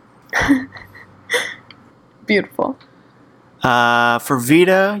about. Beautiful. For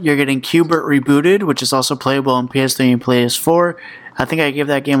Vita, you're getting Q*bert Rebooted, which is also playable on PS3 and PS4. I think I gave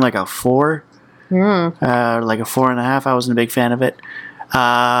that game like a 4. Like a 4.5. I wasn't a big fan of it.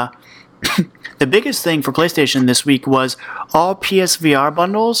 The biggest thing for PlayStation this week was all PSVR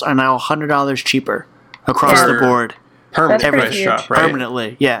bundles are now $100 cheaper across the board. Permanently, That's right?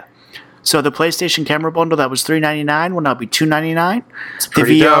 Permanently, yeah. So the PlayStation camera bundle that was $399 will now be $299.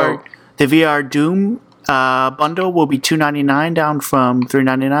 pretty dope. The VR Doom bundle will be $299, down from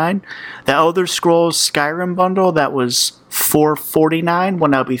 $399. The Elder Scrolls Skyrim bundle that was $449 will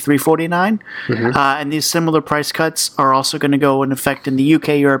now be $349. And these similar price cuts are also going to go in effect in the UK,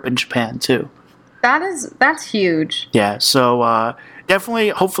 Europe, and Japan too. That's huge. Yeah, so definitely,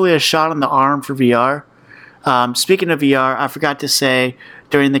 hopefully, a shot in the arm for VR. Speaking of VR, I forgot to say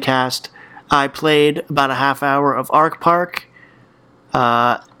during the cast, I played about a half hour of Arc Park.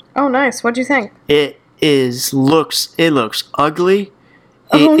 Oh, nice. What'd you think? It looks ugly.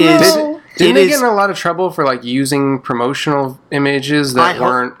 Oh, no. Didn't they get in a lot of trouble for like using promotional images that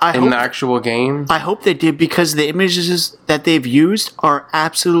weren't in the actual game? I hope they did, because the images that they've used are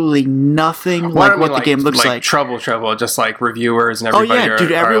absolutely nothing like what the game looks like. Trouble, just like reviewers and everybody. Oh yeah,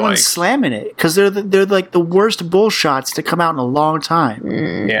 dude, everyone's slamming it because they're like the worst bull shots to come out in a long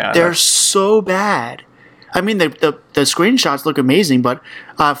time. Yeah, they're so bad. I mean, the screenshots look amazing, but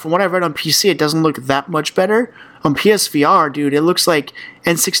from what I've read on PC, it doesn't look that much better. On PSVR, dude, it looks like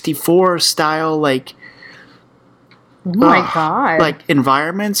N64 style, like Oh my god! like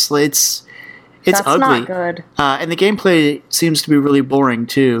environments. It's That's ugly. not good. And the gameplay seems to be really boring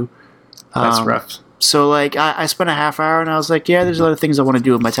too. That's rough. So like, I spent a half hour and I was like, yeah, there's other things I want to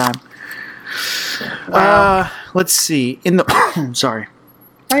do with my time. Let's see. In the sorry.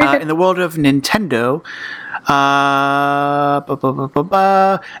 In the world of Nintendo,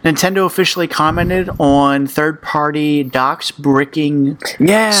 Nintendo officially commented on third-party docks bricking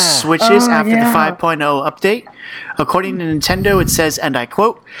Switches after the 5.0 update. According to Nintendo, it says, and I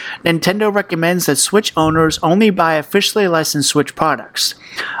quote, "Nintendo recommends that Switch owners only buy officially licensed Switch products.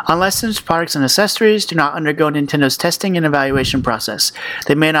 Unlicensed products and accessories do not undergo Nintendo's testing and evaluation process.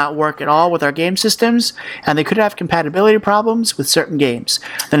 They may not work at all with our game systems, and they could have compatibility problems with certain games.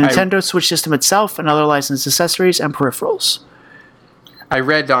 The Nintendo Switch system itself and other licensed accessories and peripherals." I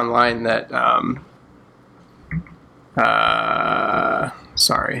read online that Did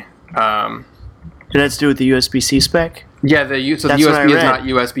that have to do with the USB-C spec? Yeah, the USB what I is read. not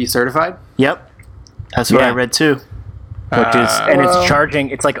USB certified. Yep. That's what I read too. Which is, and it's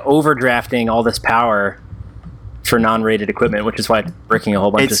charging, it's like overdrafting all this power for non-rated equipment, which is why it's bricking a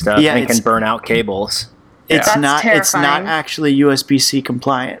whole bunch of stuff and can burn out cables. It's That's not. terrifying. It's not actually USB-C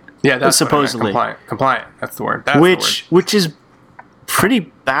compliant. Yeah, that's supposedly compliant. That's the word. Which is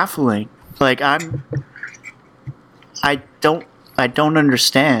pretty baffling. Like I don't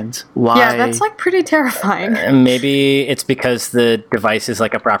understand why. Yeah, that's like pretty terrifying. And maybe it's because the device is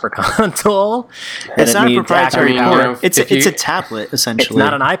like a proper console. It's not a proprietary power. port. It's a tablet essentially. It's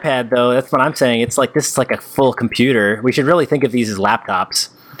not an iPad though. That's what I'm saying. It's like this is like a full computer. We should really think of these as laptops.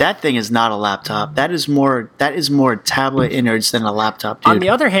 That thing is not a laptop. That is more tablet innards than a laptop, dude. On the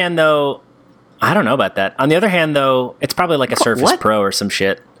other hand, though, I don't know about that. On the other hand, though, it's probably like a Surface Pro or some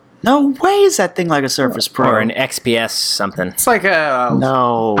shit. No way is that thing like a Surface Pro. Or an XPS something. It's like a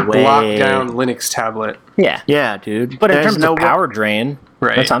lockdown Linux tablet. Yeah. Yeah, dude. But in terms of power drain,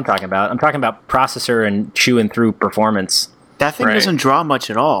 right. That's what I'm talking about. I'm talking about processor and chewing through performance. That thing doesn't draw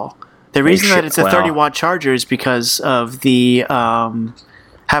much at all. The reason that it's a 30-watt charger is because of the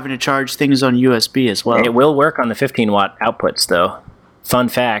having to charge things on USB as well. It will work on the 15-watt outputs, though. Fun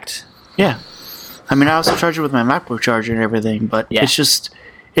fact. Yeah. I mean, I also charge it with my MacBook charger and everything, but it's just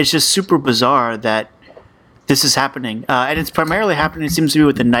super bizarre that this is happening. And it's primarily happening, it seems to be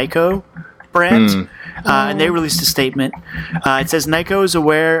with the Nyko brand, and they released a statement. It says Nyko is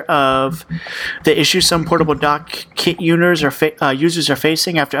aware of the issues some portable dock kit users are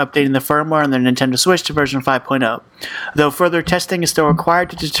facing after updating the firmware on their Nintendo Switch to version 5.0. Though further testing is still required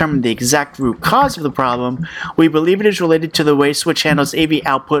to determine the exact root cause of the problem, we believe it is related to the way Switch handles AV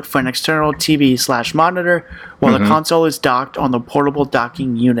output for an external TV/monitor while the console is docked on the portable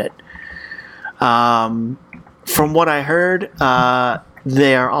docking unit. From what I heard,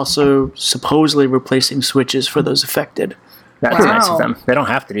 they are also supposedly replacing Switches for those affected. That's nice of them. They don't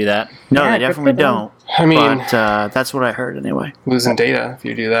have to do that. No, they definitely don't. I mean, but that's what I heard anyway. Losing data if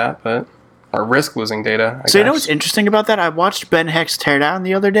you do that, but or risk losing data. So you know what's interesting about that? I watched Ben Heck's teardown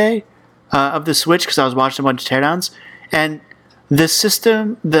the other day of the Switch because I was watching a bunch of teardowns, and the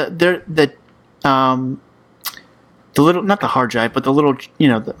system, the little, not the hard drive, but the little,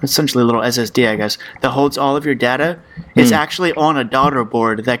 essentially a little SSD, I guess, that holds all of your data is actually on a daughter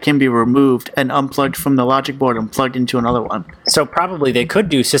board that can be removed and unplugged from the logic board and plugged into another one. So probably they could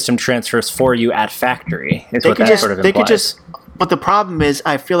do system transfers for you at factory, is what that sort of implies. But the problem is,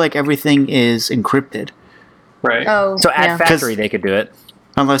 I feel like everything is encrypted. Right. Oh, So at factory they could do it.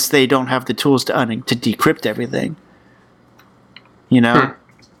 Unless they don't have the tools to decrypt everything. Anyway.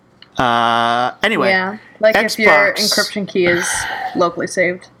 Yeah, like Xbox. if your encryption key is locally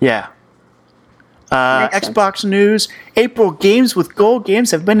saved. Yeah. Makes Xbox news. April games with gold games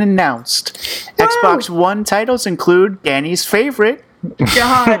have been announced. Xbox One titles include Danny's favorite,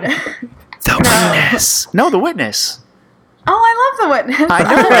 God. The Witness. No, The Witness. Oh, I love The Witness. I know.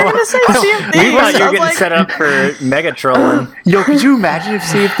 I thought you were going to say Sea of We Thieves. thought you I were was getting like, set up for Mega Trolling. Yo, could you imagine if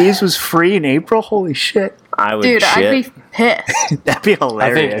Sea of Thieves was free in April? Holy shit. I would dude, shit. I'd be pissed. That'd be I think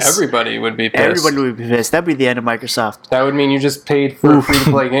hilarious. everybody would be pissed. Everybody would be pissed. That'd be the end of Microsoft. That would mean you just paid for a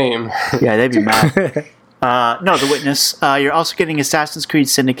free-to-play game. Yeah, they'd be mad. No, The Witness. You're also getting Assassin's Creed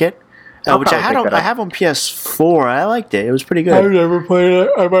Syndicate, which I have on PS4. I liked it. It was pretty good. never played it.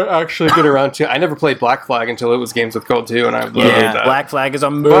 I might actually get around to it. I never played Black Flag until it was Games with Gold 2, and I loved that. Black Flag is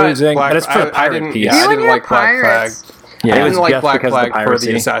amazing. But it's for the pirate piece. I You and didn't your like Black Flag. pirates. Yeah, I it was didn't like just Black because of the Flag for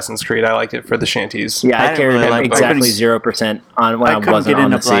piracy. the Assassin's Creed. I liked it for the shanties. Yeah, I didn't carried really him like exactly Black 0% on when I couldn't wasn't get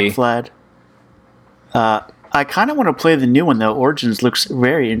on into the sea. Black Flag. I kind of want to play the new one though. Origins looks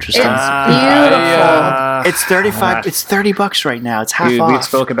very interesting. It's beautiful. It's $35. It's $30 right now. It's half Dude, off. we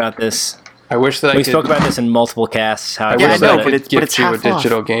spoke about this. I wish that We I could. spoke about this in multiple casts. How I I wish Yeah, I that know, I but could it's gift you a half off.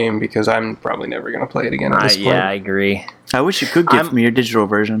 digital game because I'm probably never going to play it again at this point. Yeah, I agree. I wish you could give me your digital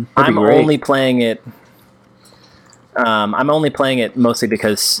version. That'd I'm be great. only playing it. I'm only playing it mostly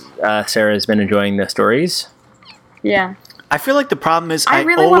because Sarah's been enjoying the stories. Yeah. I feel like the problem is I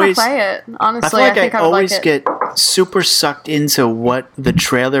really want to play it. I Honestly, feel like think I I would always like it. get super sucked into what the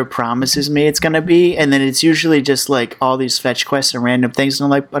trailer promises me it's going to be, and then it's usually just like all these fetch quests and random things, and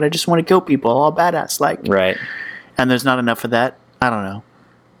I'm like, but I just want to kill people, all badass, like, Right. and there's not enough of that. I don't know.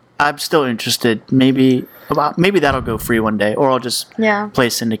 I'm still interested. Maybe that'll go free one day, or I'll just play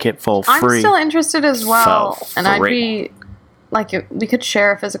Syndicate full I'm free. still interested as well, So and I'd free. be like, we could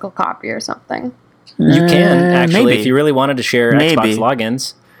share a physical copy or something. You can actually, maybe. if you really wanted to share Maybe. Xbox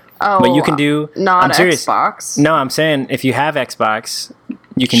logins. Oh, What you can do. not I'm serious. Xbox. No, I'm saying if you have Xbox,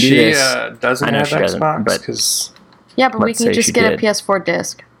 you can do She this. doesn't I know have she doesn't, Xbox but- because Yeah, but we Let's can say just she get did. a PS4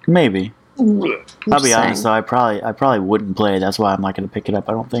 disc. Maybe. I'm I'll just be honest saying. though, I probably wouldn't play. That's why I'm not going to pick it up.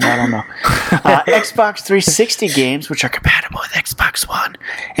 I don't know. Xbox 360 games, which are compatible with Xbox One,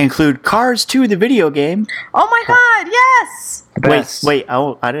 include Cars 2, the video game. Oh my god, yes! Best. Wait!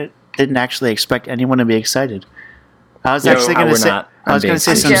 Oh, I didn't actually expect anyone to be excited. I was Yo, actually going to we're say not. I was I'm going to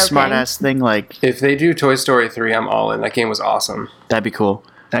say being some serious. smart ass thing like if they do Toy Story 3, I'm all in. That game was awesome. that'd be cool.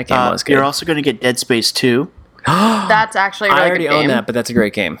 That game was good. You're also going to get Dead Space 2. That's actually a really I already good own game. that, but that's a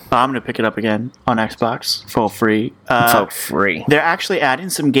great game. I'm going to pick it up again on Xbox for free. For free. They're actually adding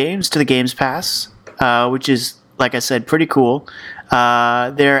some games to the Games Pass, which is, like I said, pretty cool.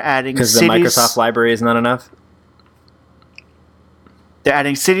 They're adding Because the cities. Microsoft library is not enough. They're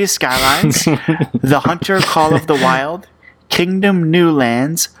adding Cities Skylines, The Hunter Call of the Wild, Kingdom New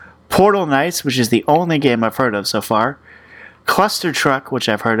Lands, Portal Knights, which is the only game I've heard of so far, Cluster Truck, which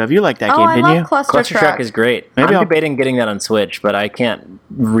I've heard of. You like that Oh, game, I didn't love you? Cluster Truck is great. Maybe I'm I'll- debating getting that on Switch, but I can't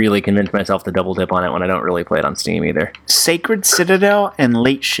really convince myself to double dip on it when I don't really play it on Steam either. Sacred Citadel and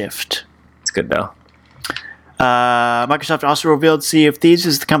Late Shift. It's good though. Microsoft also revealed Sea of Thieves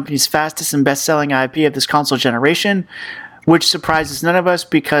is the company's fastest and best-selling IP of this console generation, which surprises none of us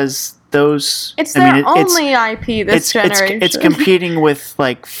because those. It's I mean, their only IP this generation. It's competing with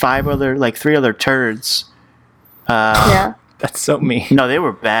like three other turds. Yeah. That's so mean. No, they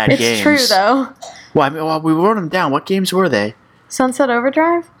were bad It's games. true, though. Well, we wrote them down. What games were they? Sunset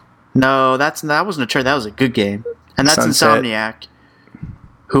Overdrive? No, that wasn't a turd. That was a good game, and that's Sunset. Insomniac,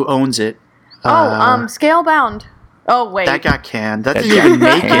 who owns it. Scalebound. Oh wait, That got canned. That didn't even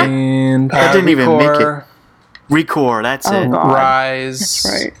make it. And That didn't even make it. Recore, Recore, that's it. God. Rise. That's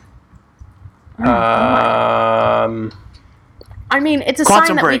right. I I mean, it's a Quantum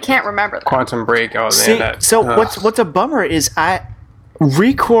sign that we Break. can't remember that. Quantum Break. Oh See, man, that. so what's a bummer is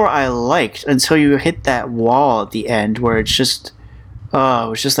Recore I liked until you hit that wall at the end where it's just it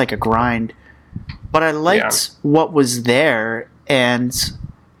was just like a grind. But I liked what was there, and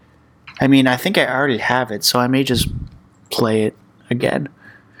I mean I think I already have it, so I may just play it again.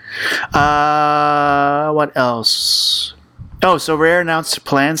 What else? Oh, so Rare announced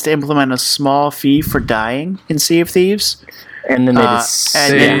plans to implement a small fee for dying in Sea of Thieves. then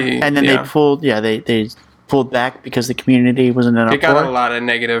they And then they pulled back because the community wasn't enough. It got a lot of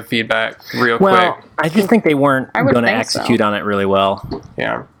negative feedback real well, quick. I just think they weren't I would going to think execute so. on it really well.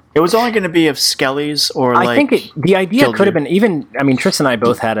 Yeah. It was only going to be of Skellies or I think the idea killed could have you. been even. I mean, Tris and I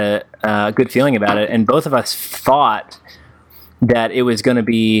both had a good feeling about it, and both of us thought that it was going to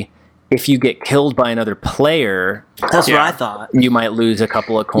be if you get killed by another player, That's Yeah. what I thought. you might lose a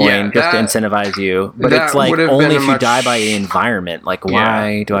couple of coin Yeah, just to that- incentivize you. But that it's like would have only been a if you much- die by the environment. Like,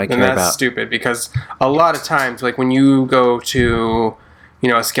 why do I care and that's about? stupid because a lot of times, like when you go to,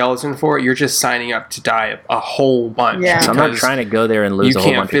 a skeleton fort, you're just signing up to die a whole bunch. Yeah. So I'm not because trying to go there and lose you a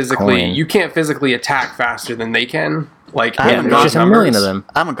whole can't bunch physically of coin. you can't physically attack faster than they can. Like I yeah, haven't in there's those just a million of numbers. them.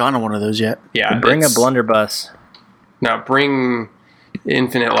 I haven't gone to one of those yet. Yeah, Bring a it's- blunderbuss. Now bring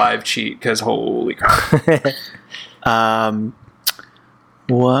infinite live cheat because holy crap.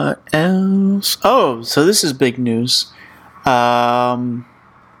 What else? Oh, so this is big news.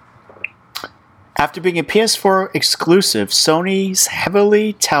 After being a PS4 exclusive, Sony's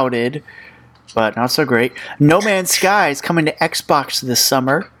heavily touted, but not so great, No Man's Sky is coming to Xbox this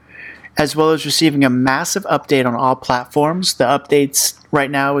summer, as well as receiving a massive update on all platforms. The updates right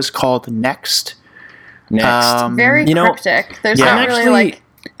now is called Next. Next. Very You know, cryptic. There's yeah. not I'm really actually- like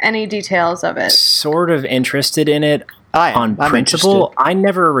any details of it. Sort of interested in it on I'm principle. interested.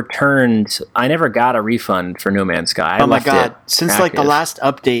 I never got a refund for No Man's Sky. I Oh my left god! it Since like the active. last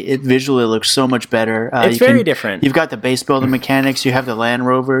update, it visually looks so much better. It's very different. You've got the base building mechanics. You have the Land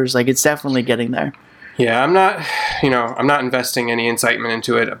Rovers. Like it's definitely getting there. Yeah, I'm not investing any incitement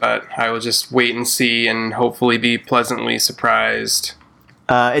into it, but I will just wait and see and hopefully be pleasantly surprised.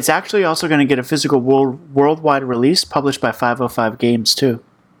 It's actually also going to get a physical worldwide release published by 505 Games too.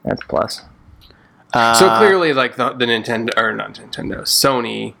 That's plus. So clearly, like the Nintendo or not Nintendo,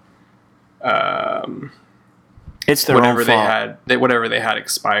 Sony, It's their whatever own they fault. had, whatever they had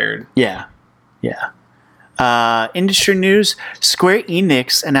expired. Yeah. Industry news: Square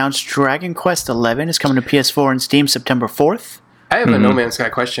Enix announced Dragon Quest XI is coming to PS4 and Steam September 4th. I have a No Man's Sky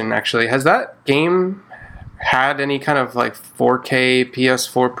question. Actually, has that game had any kind of like 4K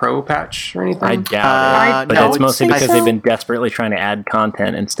PS4 Pro patch or anything? I doubt it, but no, it's mostly think because so. they've been desperately trying to add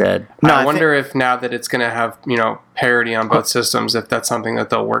content instead. No, I I wonder if now that it's going to have parity on both systems, if that's something that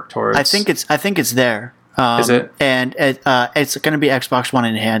they'll work towards. I think it's there. Is it? And it's going to be Xbox One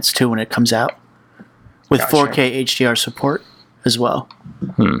enhanced too when it comes out, with Gotcha. 4K HDR support as well.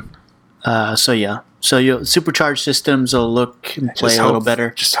 So yeah, so supercharged systems will look and play a little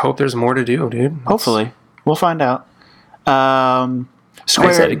better. Just hope there's more to do, dude. Hopefully, we'll find out. Like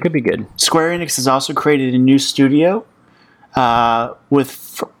I said, it could be good. Square Enix has also created a new studio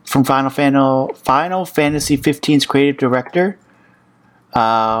from Final Fantasy 15's creative director.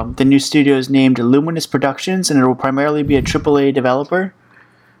 The new studio is named Luminous Productions, and it will primarily be a AAA developer.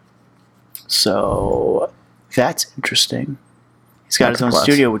 So that's interesting. He's got That's his own a plus.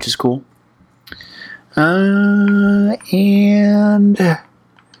 studio, which is cool. And the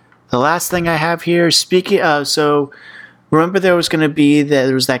last thing I have here, so remember there was that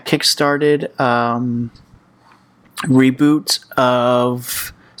kickstarted reboot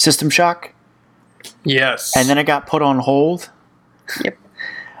of System Shock, Yes. and then it got put on hold. Yep.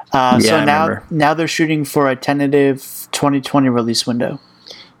 So I remember. now they're shooting for a tentative 2020 release window.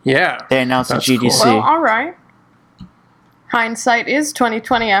 yeah. They announced at That's GDC. cool. Well, all right. Hindsight is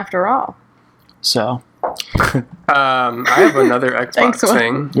 2020 after all. So I have another Xbox Thanks, Will.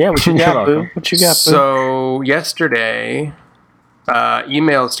 thing. Yeah, we should yeah, get boo. What you got, boo? So yesterday,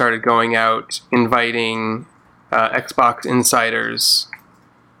 emails started going out inviting Xbox insiders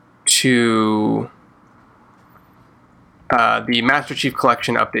to the Master Chief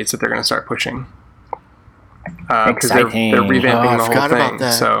Collection updates that they're going to start pushing. because they're revamping the whole thing.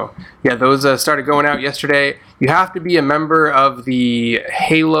 So yeah, those started going out yesterday. You have to be a member of the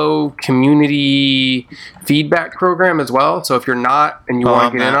Halo community feedback program as well. So if you're not and you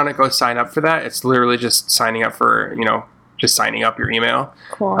want to get in on it, go sign up for that. It's literally just signing up for just signing up your email.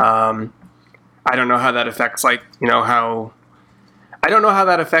 Cool. I don't know how that affects I don't know how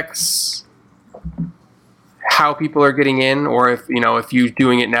that affects how people are getting in, or if you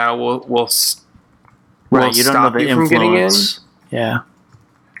doing it now will you don't know the you from getting in. Yeah.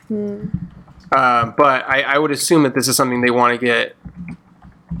 But I would assume that this is something they want to get.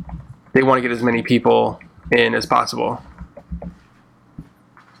 They want to get as many people in as possible.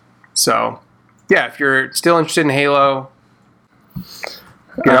 So, yeah, if you're still interested in Halo,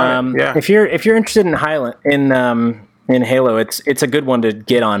 if you're interested in Halo, it's a good one to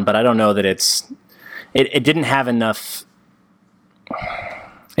get on. But I don't know that it didn't have enough.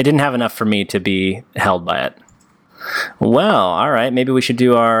 It didn't have enough for me to be held by it. Well, all right. Maybe we should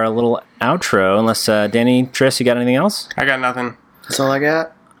do our little outro. Unless Danny, Tris, you got anything else? I got nothing. That's all I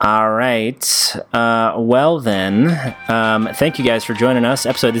got. All right. Well then, thank you guys for joining us.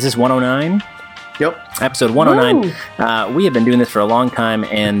 This is 109. Yep. Episode 109. We have been doing this for a long time,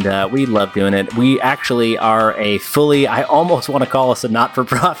 and we love doing it. We actually are I almost want to call us a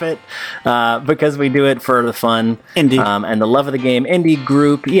not-for-profit because we do it for the fun and the love of the game indie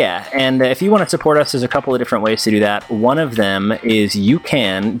group. Yeah, and if you want to support us, there's a couple of different ways to do that. One of them is you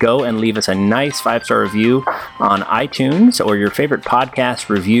can go and leave us a nice 5-star review on iTunes or your favorite podcast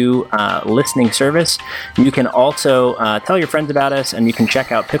review listening service. You can also tell your friends about us, and you can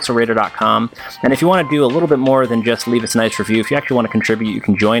check out pixelradar.com. And if you want to do a little bit more than just leave us a nice review, if you actually want to contribute, you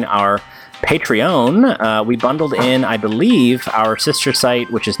can join our Patreon. We bundled in, I believe, our sister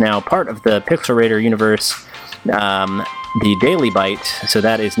site, which is now part of the Pixel Raider universe, the Daily Bite. So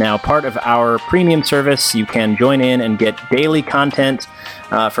that is now part of our premium service. You can join in and get daily content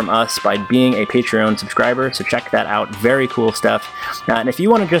from us by being a Patreon subscriber. So check that out. Very cool stuff. And if you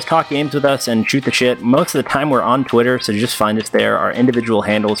want to just talk games with us and shoot the shit, most of the time we're on Twitter, so just find us there. Our individual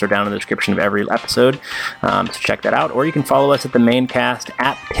handles are down in the description of every episode. So check that out. Or you can follow us at the main cast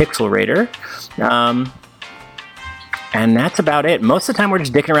at Pixel Raider. And that's about it. Most of the time we're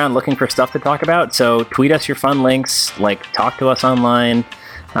just dicking around looking for stuff to talk about. So tweet us your fun links, talk to us online.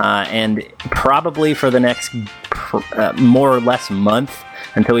 And probably for the next more or less month,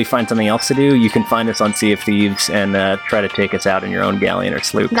 until we find something else to do, you can find us on Sea of Thieves and try to take us out in your own galleon or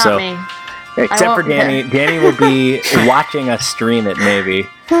sloop. Not me. Except for Danny. Danny will be watching us stream it, maybe.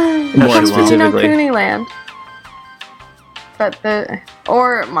 More specifically. Cooney Land.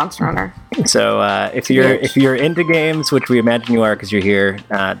 Or Monster Hunter. So if you're into games, which we imagine you are because you're here,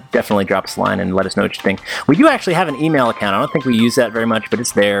 definitely drop us a line and let us know what you think. We do actually have an email account. I don't think we use that very much, but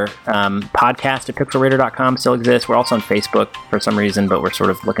it's there. Podcast@pixelradar.com still exists. We're also on Facebook for some reason, but we're sort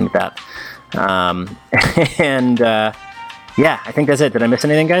of looking at that. Yeah, I think that's it. Did I miss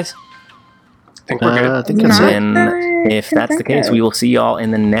anything, guys? I think we're good. I think that's it. And if that's the case, we will see y'all in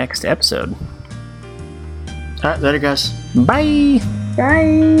the next episode. All right, later, guys. Bye.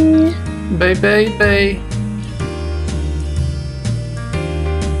 Bye. Bye.